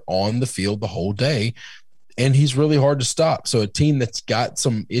player on the field the whole day, and he's really hard to stop. So a team that's got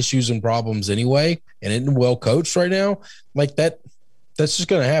some issues and problems anyway and isn't well coached right now, like that's just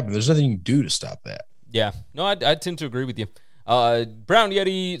going to happen. There's nothing you can do to stop that. Yeah. No, I tend to agree with you. Brown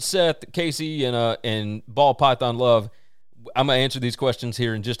Yeti, Seth, Casey, and Ball Python Love, I'm going to answer these questions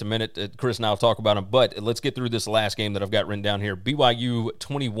here in just a minute. Chris and I will talk about them, but let's get through this last game that I've got written down here. BYU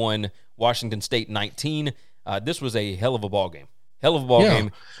 21, Washington State 19. This was a hell of a ball game.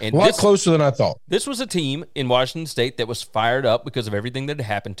 Game. And a lot closer than I thought. This was a team in Washington State that was fired up because of everything that had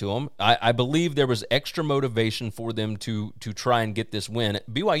happened to them. I believe there was extra motivation for them to try and get this win.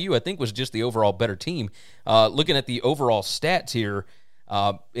 BYU, I think, was just the overall better team. Looking at the overall stats here,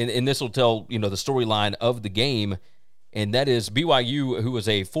 and this will tell the storyline of the game, and that is BYU, who was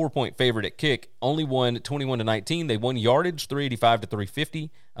a 4-point favorite at kick, only won 21-19. They won yardage 385 to 350.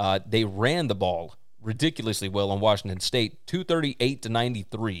 They ran the ball ridiculously well on Washington State. 238 to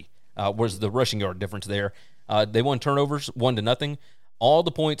 93 was the rushing yard difference there. They won turnovers 1-0. All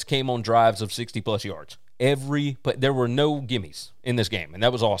the points came on drives of 60-plus yards. There were no gimmies in this game, and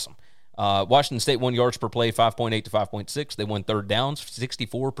that was awesome. Washington State won yards per play 5.8 to 5.6. They won third downs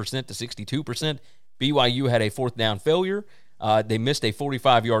 64% to 62%. BYU had a fourth down failure. They missed a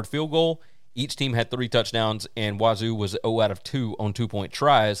 45-yard field goal. Each team had 3 touchdowns, and Wazoo was 0 out of 2 on 2-point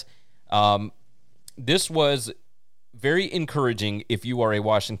tries. This was very encouraging if you are a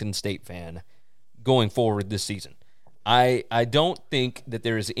Washington State fan going forward this season. I don't think that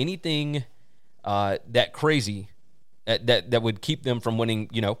there is anything that crazy that would keep them from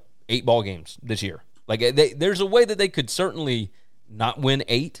winning, 8 ball games this year. Like, there's a way that they could certainly not win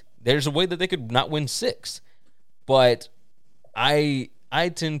 8. There's a way that they could not win 6. But I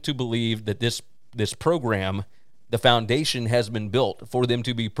tend to believe that this program the foundation has been built for them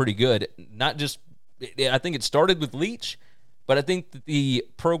to be pretty good. Not just, I think it started with Leach, but I think that the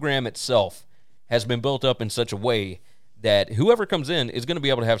program itself has been built up in such a way that whoever comes in is going to be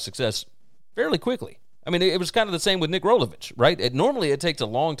able to have success fairly quickly. I mean, it was kind of the same with Nick Rolovich, right? Normally it takes a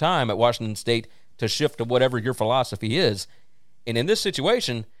long time at Washington State to shift to whatever your philosophy is. And in this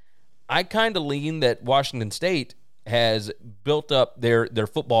situation, I kind of lean that Washington State has built up their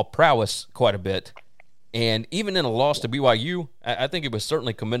football prowess quite a bit. And even in a loss to BYU, I think it was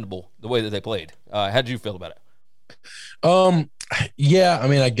certainly commendable the way that they played. How did you feel about it? Yeah, I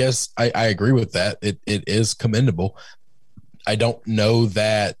mean, I guess I agree with that. It is commendable. I don't know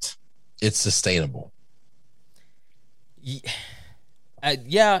that it's sustainable.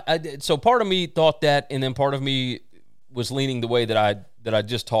 So part of me thought that, and then part of me was leaning the way that I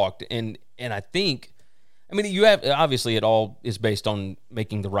just talked. And I think, I mean, you have, obviously it all is based on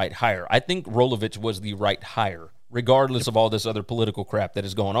making the right hire. I think Rolovich was the right hire, regardless of all this other political crap that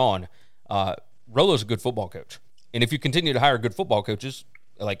is going on. Rolo's a good football coach. And if you continue to hire good football coaches,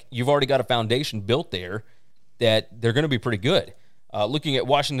 like, you've already got a foundation built there that they're going to be pretty good. Looking at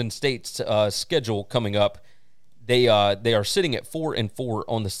Washington State's schedule coming up, they are sitting at 4-4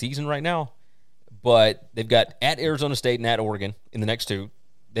 on the season right now, but they've got at Arizona State and at Oregon in the next two.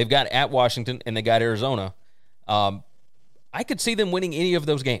 They've got at Washington and they got Arizona. I could see them winning any of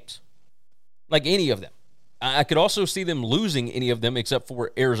those games, like any of them. I could also see them losing any of them except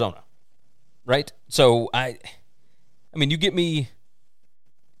for Arizona, right? So I mean, you get me.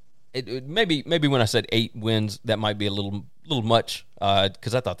 Maybe when I said 8 wins, that might be a little much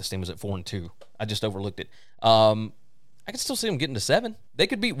because I thought this team was at 4-2. I just overlooked it. I could still see them getting to 7. They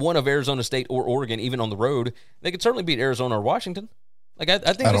could beat one of Arizona State or Oregon, even on the road. They could certainly beat Arizona or Washington. Like, I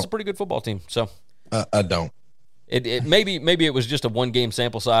think it's a pretty good football team. So I don't. Maybe it was just a 1-game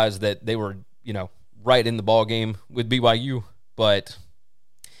sample size that they were, right in the ball game with BYU. But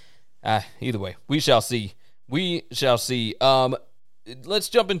either way, we shall see. We shall see. Let's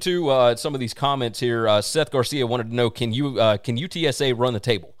jump into some of these comments here. Seth Garcia wanted to know, can UTSA run the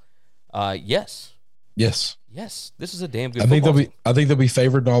table? Yes. Yes. This is a damn good football team. I think they'll be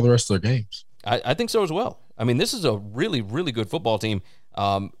favored in all the rest of their games. I think so as well. I mean, this is a really, really good football team.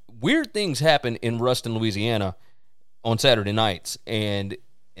 Weird things happen in Ruston, Louisiana on Saturday nights, and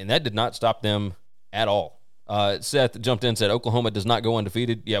that did not stop them at all. Seth jumped in and said, Oklahoma does not go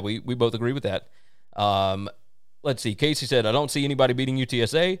undefeated. Yeah, we both agree with that. Let's see. Casey said, I don't see anybody beating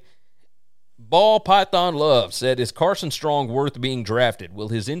UTSA. Ball Python Love said, is Carson Strong worth being drafted? Will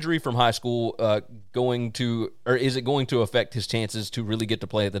his injury from high school is it going to affect his chances to really get to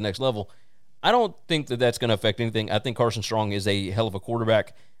play at the next level? I don't think that that's going to affect anything. I think Carson Strong is a hell of a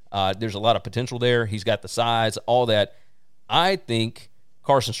quarterback. There's a lot of potential there. He's got the size, all that. I think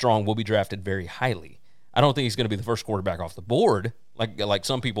Carson Strong will be drafted very highly. I don't think he's going to be the first quarterback off the board, like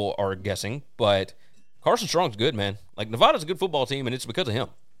some people are guessing, but Carson Strong's good, man. Like, Nevada's a good football team, and it's because of him.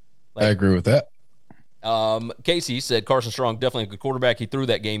 I agree with that. Casey said Carson Strong definitely a good quarterback. He threw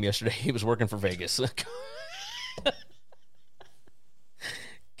that game yesterday. He was working for Vegas.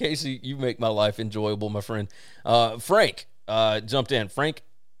 Casey, you make my life enjoyable, my friend. Frank jumped in. Frank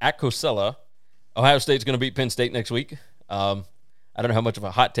Acosella. Ohio State's going to beat Penn State next week. I don't know how much of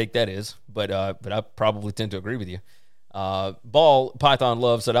a hot take that is, but I probably tend to agree with you. Ball Python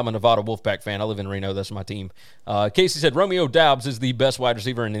Love said, I'm a Nevada Wolfpack fan. I live in Reno. That's my team. Casey said, Romeo Doubs is the best wide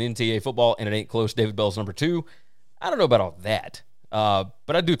receiver in an NCAA football, and it ain't close. David Bell's number 2. I don't know about all that,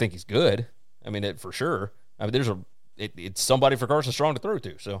 but I do think he's good. I mean, for sure. I mean, it's somebody for Carson Strong to throw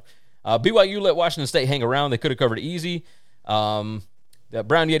to. So BYU let Washington State hang around. They could have covered it easy. Brown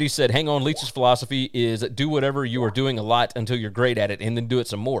Yeti said, hang on, Leach's philosophy is do whatever you are doing a lot until you're great at it, and then do it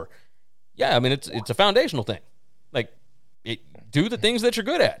some more. Yeah, I mean, it's a foundational thing. Like, do the things that you're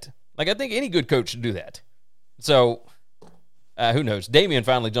good at. Like, I think any good coach should do that. So, who knows? Damian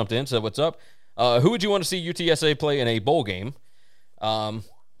finally jumped in, said, what's up? Who would you want to see UTSA play in a bowl game? I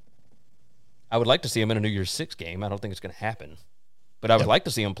would like to see him in a New Year's Six game. I don't think it's going to happen. But I would like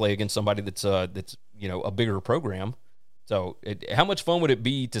to see him play against somebody that's a bigger program. So, how much fun would it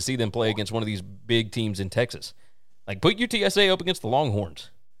be to see them play against one of these big teams in Texas? Like, put UTSA up against the Longhorns.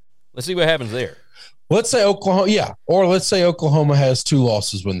 Let's see what happens there. Let's say Oklahoma, or let's say Oklahoma has 2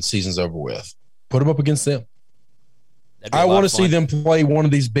 losses when the season's over with. Put them up against them. I want to see them play one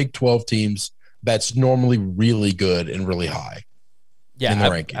of these Big 12 teams that's normally really good and really high.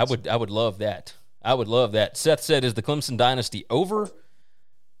 Yeah, I would love that. I would love that. Seth said, is the Clemson dynasty over?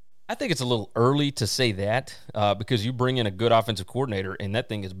 I think it's a little early to say that because you bring in a good offensive coordinator and that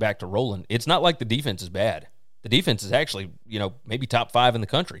thing is back to rolling. It's not like the defense is bad. The defense is actually, maybe top 5 in the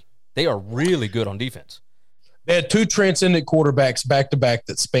country. They are really good on defense. They had 2 transcendent quarterbacks back to back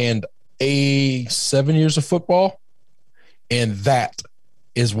that spanned 7 years of football, and that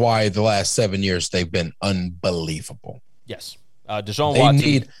is why the last 7 years they've been unbelievable. Yes, Deshaun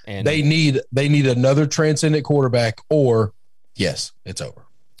Watson. They need another transcendent quarterback, or yes, it's over.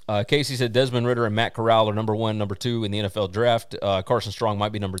 Casey said Desmond Ridder and Matt Corral are number 1, number 2 in the NFL draft. Carson Strong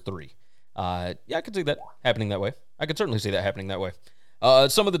might be number 3. Yeah, I could see that happening that way. I could certainly see that happening that way.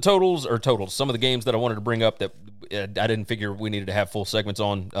 Some of the some of the games that I wanted to bring up that I didn't figure we needed to have full segments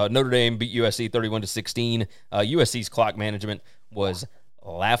on. Notre Dame beat USC 31-16. USC's clock management was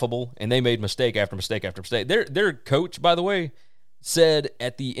laughable, and they made mistake after mistake after mistake. Their coach, by the way, said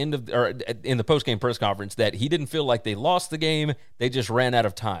at the end of in the post-game press conference that he didn't feel like they lost the game. They just ran out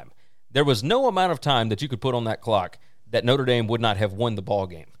of time. There was no amount of time that you could put on that clock that Notre Dame would not have won the ball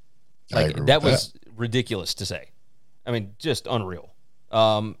game. Like, that was ridiculous to say. I mean, just unreal.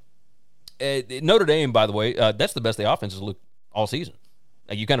 Notre Dame, by the way, that's the best the offense has looked all season.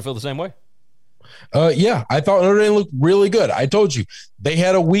 You kind of feel the same way? Yeah, I thought Notre Dame looked really good. I told you, they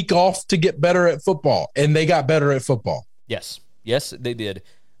had a week off to get better at football, and they got better at football. Yes, they did.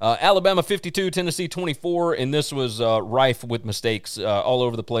 Alabama 52, Tennessee 24, and this was rife with mistakes all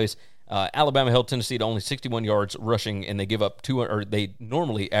over the place. Alabama held Tennessee to only 61 yards rushing, and they give up they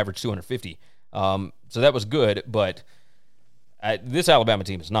normally average 250. So that was good, but this Alabama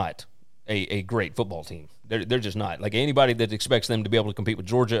team is not a great football team. They're just not. Like, anybody that expects them to be able to compete with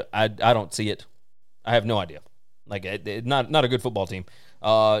Georgia, I don't see it. I have no idea. Like, not a good football team.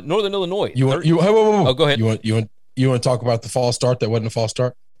 Northern Illinois. Oh, go ahead. You want to talk about the false start that wasn't a false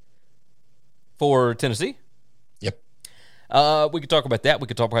start? For Tennessee? Yep. We could talk about that. We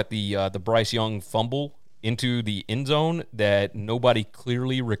could talk about the Bryce Young fumble into the end zone that nobody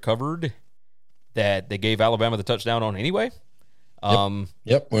clearly recovered, that they gave Alabama the touchdown on anyway. Yep.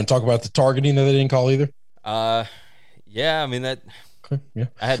 We're going to talk about the targeting that they didn't call either. Yeah, I mean that. Okay, yeah.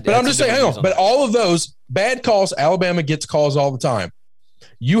 But I'm just saying, hang on. But all of those bad calls, Alabama gets calls all the time.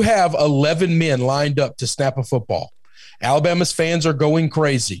 You have 11 men lined up to snap a football. Alabama's fans are going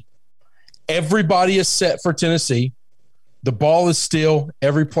crazy. Everybody is set for Tennessee. The ball is still.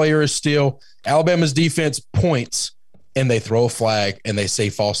 Every player is still. Alabama's defense points, and they throw a flag, and they say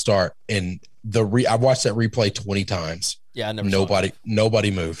false start. And I watched that replay 20 times. Yeah, I never.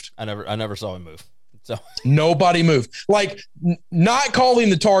 Nobody moved. I never saw him move. So nobody moved. Like, not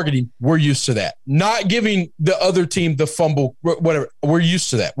calling the targeting, we're used to that. Not giving the other team the fumble, whatever, we're used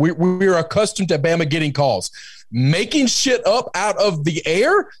to that. We're accustomed to Bama getting calls. Making shit up out of the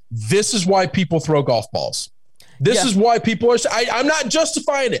air, this is why people throw golf balls. This is why people are – I'm not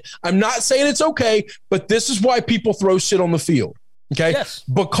justifying it. I'm not saying it's okay, but this is why people throw shit on the field. Okay? Yes.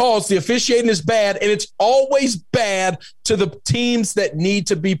 Because the officiating is bad, and it's always bad to the teams that need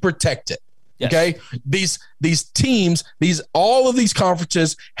to be protected. Yes. Okay, these teams, all of these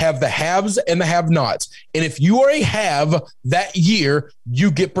conferences have the haves and the have-nots. And if you are a have that year,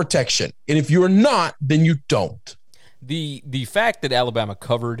 you get protection. And if you're not, then you don't. The fact that Alabama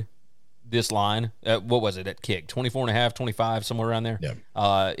covered this line, what was it at kick? 24.5, 25, somewhere around there? Yeah.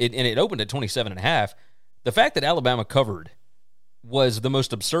 It opened at 27.5. The fact that Alabama covered was the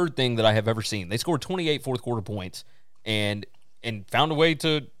most absurd thing that I have ever seen. They scored 28 fourth-quarter points and found a way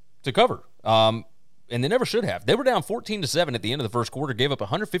to cover. And they never should have. They were down 14-7 at the end of the first quarter, gave up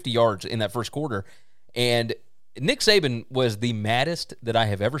 150 yards in that first quarter, and Nick Saban was the maddest that I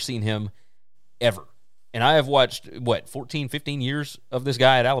have ever seen him ever. And I have watched, 14, 15 years of this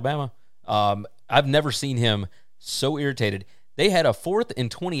guy at Alabama. I've never seen him so irritated. They had a 4th and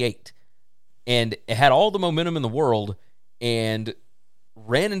 28, and it had all the momentum in the world, and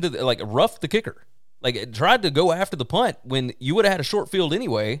ran into, roughed the kicker. Like, it tried to go after the punt when you would have had a short field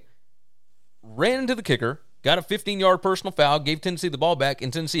anyway. Ran into the kicker, got a 15-yard personal foul, gave Tennessee the ball back,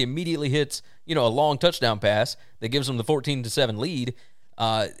 and Tennessee immediately hits, a long touchdown pass that gives them the 14-7 lead.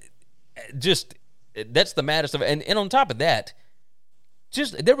 That's the maddest of it. And on top of that,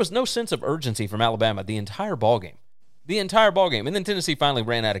 there was no sense of urgency from Alabama the entire ballgame. And then Tennessee finally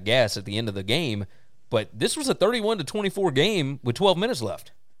ran out of gas at the end of the game. But this was a 31-24 game with 12 minutes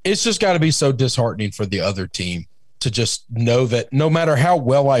left. It's just got to be so disheartening for the other team to just know that no matter how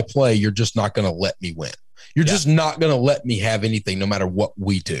well I play, you're just not going to let me win. You're just not going to let me have anything no matter what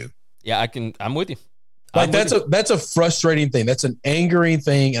we do. Yeah, I'm with you. That's a frustrating thing. That's an angering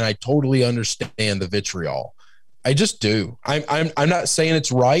thing, and I totally understand the vitriol. I just do. I'm not saying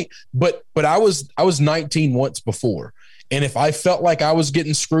it's right, but I was 19 once before. And if I felt like I was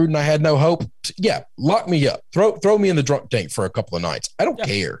getting screwed and I had no hope, lock me up. Throw me in the drunk tank for a couple of nights. I don't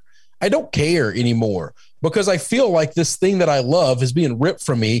care. I don't care anymore because I feel like this thing that I love is being ripped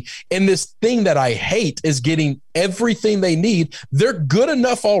from me. And this thing that I hate is getting everything they need. They're good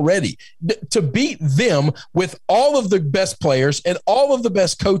enough already to beat them with all of the best players and all of the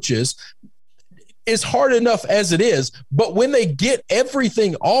best coaches is hard enough as it is. But when they get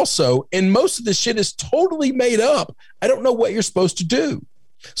everything also, and most of the shit is totally made up, I don't know what you're supposed to do.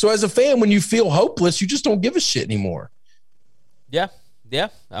 So as a fan, when you feel hopeless, you just don't give a shit anymore. Yeah,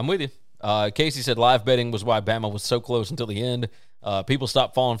 I'm with you. Casey said live betting was why Bama was so close until the end. People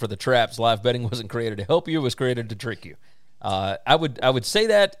stopped falling for the traps. Live betting wasn't created to help you; it was created to trick you. I would say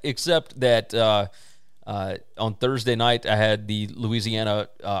that, except that on Thursday night I had the Louisiana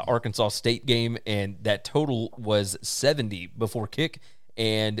Arkansas State game, and that total was 70 before kick.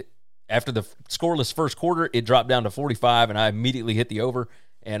 And after the scoreless first quarter, it dropped down to 45, and I immediately hit the over,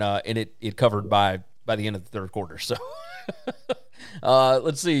 and it covered by the end of the third quarter. So.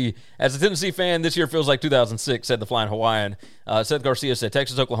 Let's see. As a Tennessee fan, this year feels like 2006, said the Flying Hawaiian. Seth Garcia said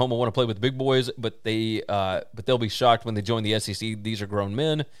Texas, Oklahoma want to play with the big boys, but they'll be shocked when they join the SEC. These are grown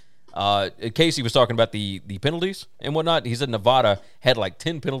men. Casey was talking about the penalties and whatnot. He said Nevada had like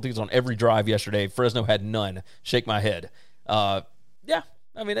 10 penalties on every drive yesterday. Fresno had none. Shake my head. Yeah.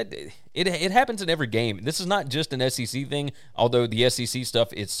 I mean, it happens in every game. This is not just an SEC thing, although the SEC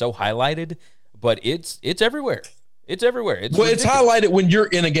stuff is so highlighted, but it's everywhere. It's everywhere. It's highlighted when you're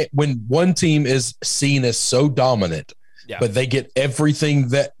in a game, when one team is seen as so dominant, but they get everything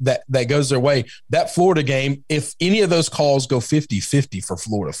that goes their way. That Florida game, if any of those calls go 50-50 for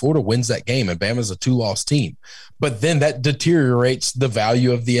Florida wins that game, and Bama's a 2-loss team. But then that deteriorates the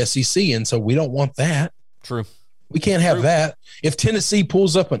value of the SEC, and so we don't want that. True. We can't have that. If Tennessee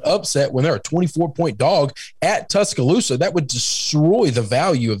pulls up an upset when they're a 24-point dog at Tuscaloosa, that would destroy the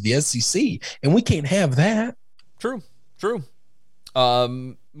value of the SEC, and we can't have that. True.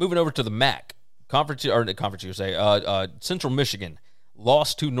 Moving over to the MAC conference USA. Central Michigan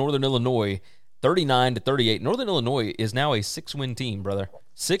lost to Northern Illinois 39-38. Northern Illinois is now a 6-win team, brother.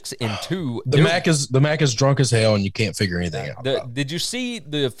 6-2. The MAC is drunk as hell, and you can't figure anything out. Did you see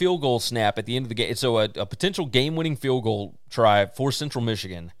the field goal snap at the end of the game? So a potential game-winning field goal try for Central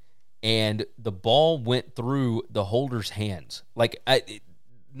Michigan, and the ball went through the holder's hands. Like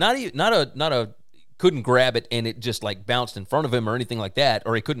not a couldn't grab it and it just like bounced in front of him or anything like that,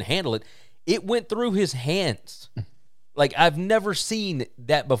 or he couldn't handle it. It went through his hands. Like, I've never seen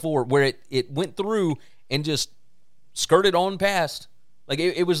that before, where it went through and just skirted on past. Like,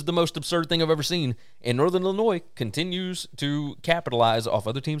 it was the most absurd thing I've ever seen. And Northern Illinois continues to capitalize off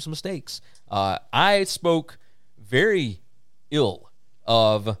other teams' mistakes. I spoke very ill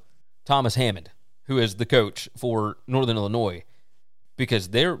of Thomas Hammond, who is the coach for Northern Illinois, because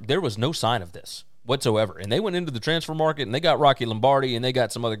there was no sign of this whatsoever. And they went into the transfer market, and they got Rocky Lombardi, and they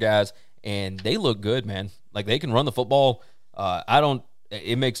got some other guys, and they look good, man. Like, they can run the football.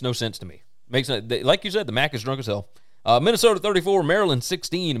 It makes no sense to me. Like you said, the MAC is drunk as hell. Minnesota 34, Maryland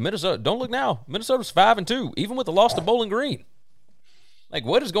 16. Minnesota, don't look now. Minnesota's 5-2, even with the loss to Bowling Green. Like,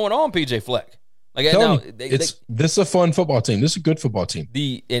 what is going on, PJ Fleck? Like, this is a fun football team. This is a good football team.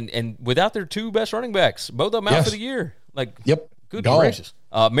 And without their two best running backs, both of them out for the year. Like, yep. Good gracious.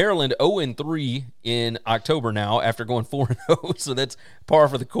 Maryland 0-3 in October now after going 4-0, so that's par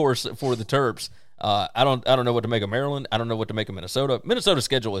for the course for the Terps. I don't know what to make of Maryland. I don't know what to make of Minnesota. Minnesota's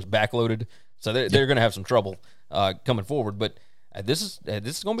schedule is backloaded, so they're going to have some trouble coming forward. But this is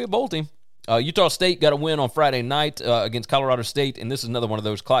going to be a bowl team. Utah State got a win on Friday night against Colorado State, and this is another one of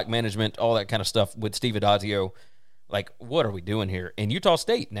those clock management, all that kind of stuff with Steve Adazio. Like, what are we doing here? And Utah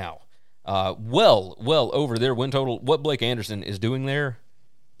State now, well over their win total. What Blake Anderson is doing there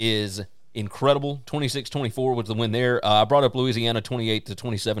is incredible. 26-24 was the win there. I brought up Louisiana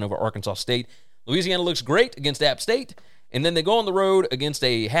 28-27 over Arkansas State. Louisiana looks great against App State, and then they go on the road against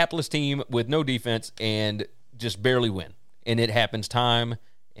a hapless team with no defense and just barely win. And it happens time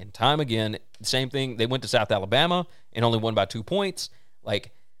and time again. Same thing. They went to South Alabama and only won by 2 points.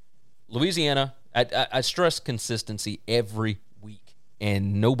 Like, Louisiana, I stress consistency every week,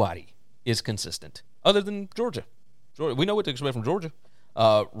 and nobody is consistent other than Georgia. We know what to expect from Georgia.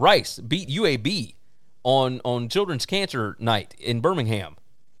 Rice beat UAB on Children's Cancer Night in Birmingham.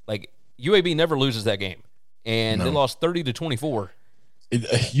 Like, UAB never loses that game, and they lost 30-24.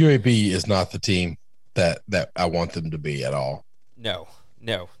 UAB is not the team that I want them to be at all. No,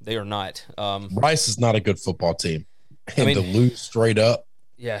 they are not. Rice is not a good football team, and to lose straight up.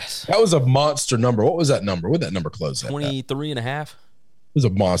 Yes, that was a monster number. What was that number? What did that number close at? 23.5. It was a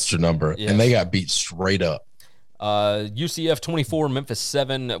monster number, and they got beat straight up. UCF 24, Memphis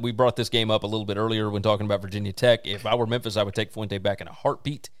 7. We brought this game up a little bit earlier when talking about Virginia Tech. If I were Memphis, I would take Fuente back in a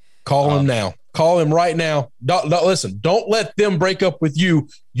heartbeat. Call him now. Call him right now. Listen, don't let them break up with you.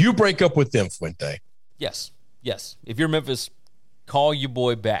 You break up with them, Fuente. Yes. If you're Memphis, call your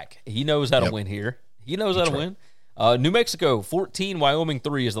boy back. He knows how to win here. He knows how to win. New Mexico 14, Wyoming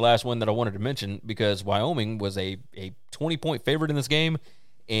 3 is the last one that I wanted to mention because Wyoming was a 20-point favorite in this game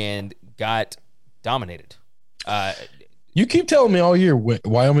and got dominated. You keep telling me all year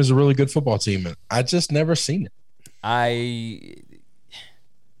Wyoming's a really good football team, and I just never seen it. I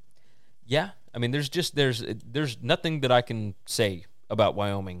mean, there's nothing that I can say about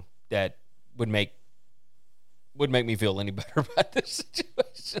Wyoming that would make me feel any better about this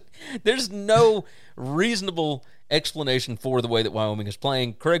situation. There's no reasonable explanation for the way that Wyoming is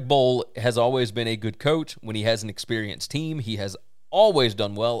playing. Craig Bohl has always been a good coach. When he has an experienced team, he has always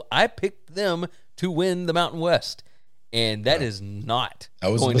done well. I picked them to win the Mountain West, and that is not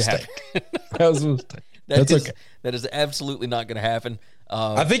going to happen. That was a mistake. That's okay. That is absolutely not going to happen.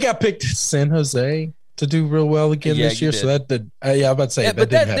 I think I picked San Jose to do real well again this year. Did. So that did. I'm about to say that but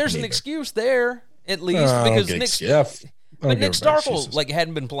didn't happen there's an either. excuse there at least because Nick Starkel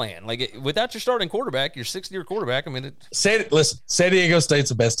hadn't been playing. Without your starting quarterback, your 6th-year quarterback. I mean, listen, San Diego State's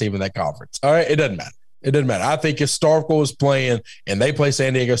the best team in that conference. All right, it doesn't matter. I think if Starkel is playing and they play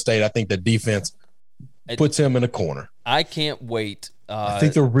San Diego State, I think the defense puts him in a corner. I can't wait. I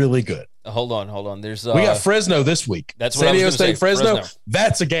think they're really good. Hold on. There's we got Fresno this week. That's San what Diego I was State, say. Fresno.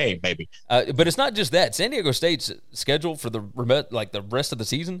 That's a game, baby. But it's not just that. San Diego State's scheduled for the rest of the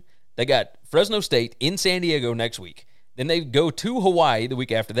season. They got Fresno State in San Diego next week. Then they go to Hawaii the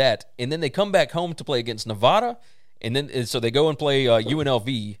week after that, and then they come back home to play against Nevada, and then so they go and play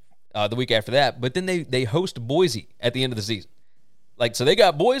UNLV the week after that. But then they host Boise at the end of the season. So they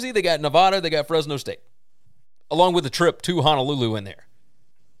got Boise, they got Nevada, they got Fresno State, along with a trip to Honolulu in there.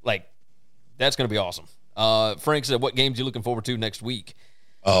 That's going to be awesome. Frank said, what games are you looking forward to next week?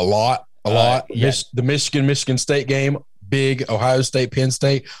 A lot. Yeah. The Michigan State game, big. Ohio State, Penn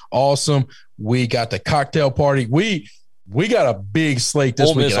State, awesome. We got the cocktail party. We got a big slate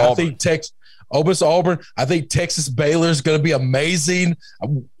this weekend. I think Ole Miss Auburn. I think Texas Baylor is going to be amazing.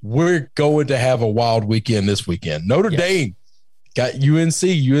 We're going to have a wild weekend this weekend. Notre Dame got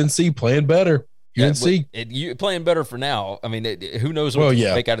UNC playing better. UNC playing better for now. I mean, who knows what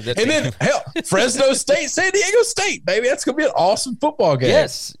to make out of that? And then Fresno State, San Diego State, baby, that's gonna be an awesome football game.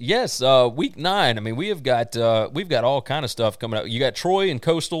 Yes. Week 9. I mean, we've got all kind of stuff coming up. You got Troy and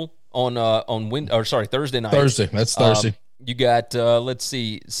Coastal on Thursday night. That's Thursday. You got let's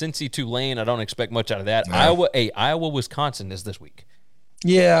see, Cincy Tulane. I don't expect much out of that. No. Iowa, Wisconsin is this week.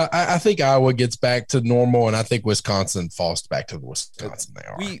 Yeah, I think Iowa gets back to normal, and I think Wisconsin falls back to the Wisconsin they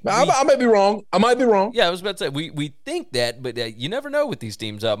are. I might be wrong. Yeah, I was about to say we think that, but you never know with these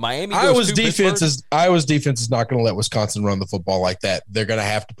teams. Miami. Iowa's defense is not going to let Wisconsin run the football like that. They're going to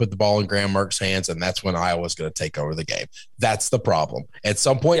have to put the ball in Graham Merck's hands, and that's when Iowa's going to take over the game. That's the problem. At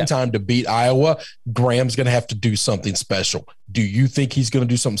some point in time, to beat Iowa, Graham's going to have to do something special. Do you think he's going to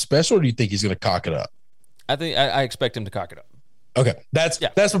do something special, or do you think he's going to cock it up? I think I expect him to cock it up. Okay, that's the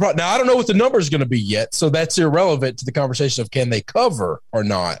problem. Now, I don't know what the number is going to be yet, so that's irrelevant to the conversation of can they cover or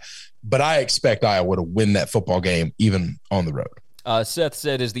not. But I expect Iowa to win that football game even on the road. Seth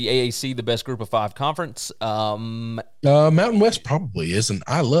said, is the AAC the best Group of 5 conference? Mountain West probably isn't.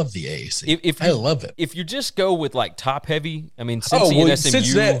 I love the AAC. I love it. If you just go with top heavy, I mean, Cincy and SMU.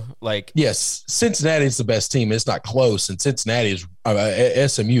 Cincinnati, yes, Cincinnati's the best team. It's not close, and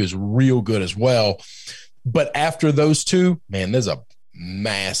SMU is real good as well. But after those two, man, there's a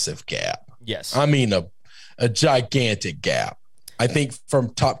massive gap. Yes. I mean, a gigantic gap. I think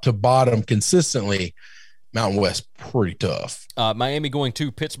from top to bottom consistently, Mountain West pretty tough. Miami going to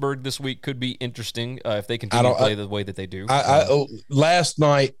Pittsburgh this week could be interesting if they continue to play the way that they do. Last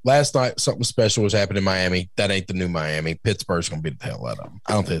night, something special was happening in Miami. That ain't the new Miami. Pittsburgh's going to beat the hell out of them.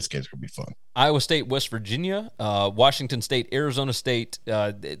 I don't think this game's going to be fun. Iowa State, West Virginia, Washington State, Arizona State.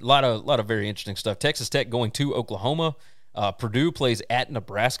 A lot of very interesting stuff. Texas Tech going to Oklahoma. Purdue plays at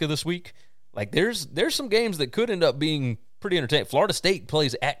Nebraska this week. There's some games that could end up being pretty entertaining. Florida State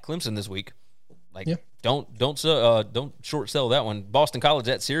plays at Clemson this week. Don't short sell that one. Boston College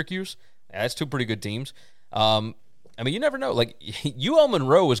at Syracuse. That's two pretty good teams. I mean, you never know. UL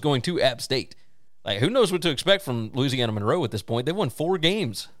Monroe is going to App State. Who knows what to expect from Louisiana Monroe at this point? They've won 4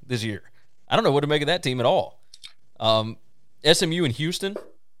 games this year. I don't know what to make of that team at all. SMU and Houston,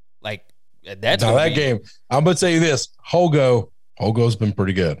 that's that game. I'm gonna tell you this: Hogo's been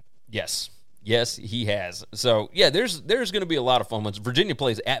pretty good. Yes, he has. So there's going to be a lot of fun ones. Virginia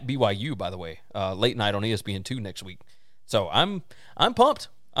plays at BYU, by the way, late night on ESPN2 next week. So I'm pumped.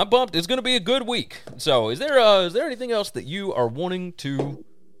 It's going to be a good week. So is there anything else that you are wanting to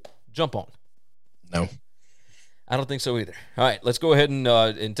jump on? No. I don't think so either. All right, let's go ahead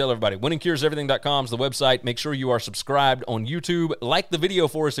and tell everybody. WinningCuresEverything.com is the website. Make sure you are subscribed on YouTube. Like the video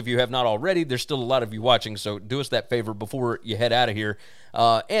for us if you have not already. There's still a lot of you watching, so do us that favor before you head out of here.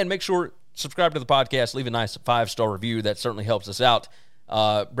 And make sure, subscribe to the podcast. Leave a nice 5-star review. That certainly helps us out.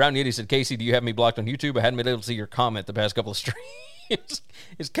 Brown Yeti said, Casey, do you have me blocked on YouTube? I hadn't been able to see your comment the past couple of streams.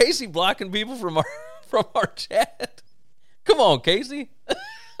 Is Casey blocking people from our chat? Come on, Casey.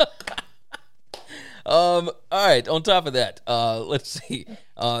 All right, on top of that, let's see.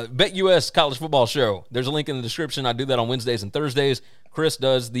 BetUS College Football Show. There's a link in the description. I do that on Wednesdays and Thursdays. Chris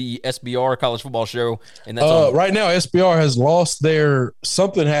does the SBR College Football Show. And that's right now, SBR has lost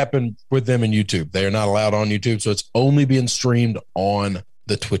something happened with them in YouTube. They are not allowed on YouTube, so it's only being streamed on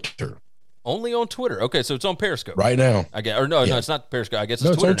the Twitter. Only on Twitter. Okay, so it's on Periscope. Right now. No, it's not Periscope. I guess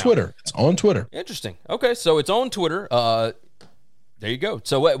it's Twitter on now. Twitter. It's on Twitter. Interesting. Okay, so it's on Twitter. There you go.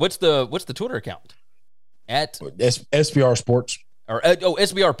 So what's the Twitter account? At SBR Sports. Or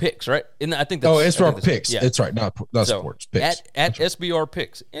SBR Picks, right? I think that's SBR Picks. Yeah. That's right. Not Sports. Picks. At SBR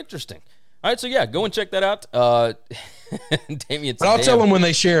Picks. Interesting. All right, so yeah, go and check that out. Damien, but I'll tell them when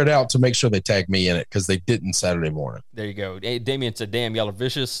they share it out to make sure they tag me in it because they didn't Saturday morning. There you go. Damien said, "Damn, y'all are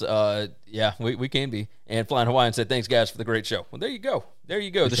vicious." Yeah, we can be. And Flying Hawaiian said, "Thanks, guys, for the great show." Well, there you go. There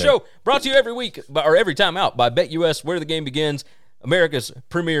you go. The show brought to you every week or every time out by BetUS, where the game begins. America's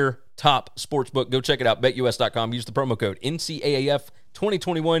premier top sports book. Go check it out, betus.com. Use the promo code NCAAF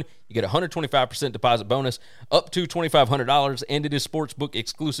 2021. You get a 125% deposit bonus up to $2,500, and it is sportsbook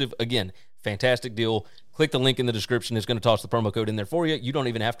exclusive. Again, fantastic deal. Click the link in the description. It's going to toss the promo code in there for you. You don't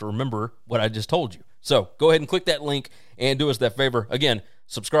even have to remember what I just told you. So go ahead and click that link and do us that favor. Again,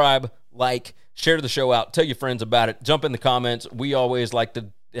 subscribe, like, share the show out, tell your friends about it, jump in the comments. We always like to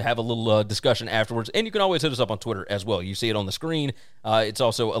have a little discussion afterwards, and you can always hit us up on Twitter as well. You see it on the screen. It's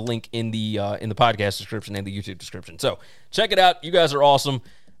also a link in the podcast description and the YouTube description. So check it out. You guys are awesome.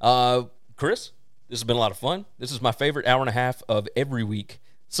 Chris, this has been a lot of fun. This is my favorite hour and a half of every week.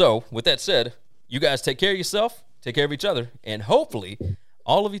 So with that said, you guys take care of yourself, take care of each other, and hopefully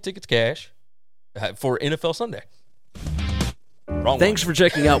all of you tickets cash for NFL Sunday. Thanks for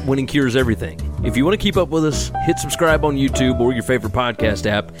checking out Winning Cures Everything. If you want to keep up with us, hit subscribe on YouTube or your favorite podcast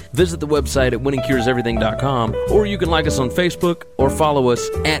app. Visit the website at winningcureseverything.com, or you can like us on Facebook or follow us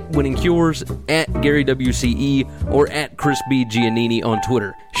at Winning Cures, at Gary WCE, or at Chris B. Giannini on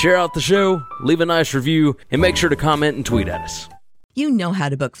Twitter. Share out the show, leave a nice review, and make sure to comment and tweet at us. You know how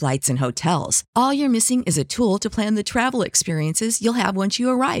to book flights and hotels. All you're missing is a tool to plan the travel experiences you'll have once you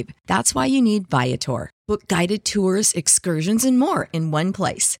arrive. That's why you need Viator. Book guided tours, excursions, and more in one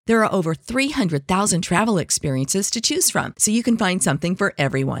place. There are over 300,000 travel experiences to choose from, so you can find something for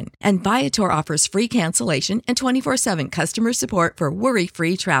everyone. And Viator offers free cancellation and 24/7 customer support for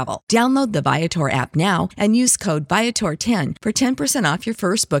worry-free travel. Download the Viator app now and use code Viator10 for 10% off your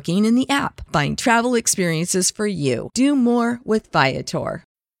first booking in the app. Find travel experiences for you. Do more with Viator.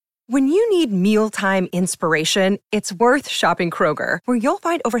 When you need mealtime inspiration, it's worth shopping Kroger, where you'll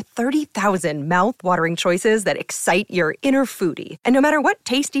find over 30,000 mouth-watering choices that excite your inner foodie. And no matter what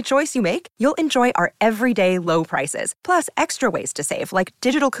tasty choice you make, you'll enjoy our everyday low prices, plus extra ways to save, like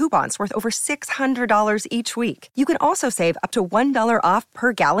digital coupons worth over $600 each week. You can also save up to $1 off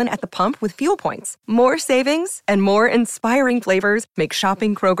per gallon at the pump with fuel points. More savings and more inspiring flavors make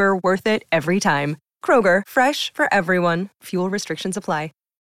shopping Kroger worth it every time. Kroger, fresh for everyone. Fuel restrictions apply.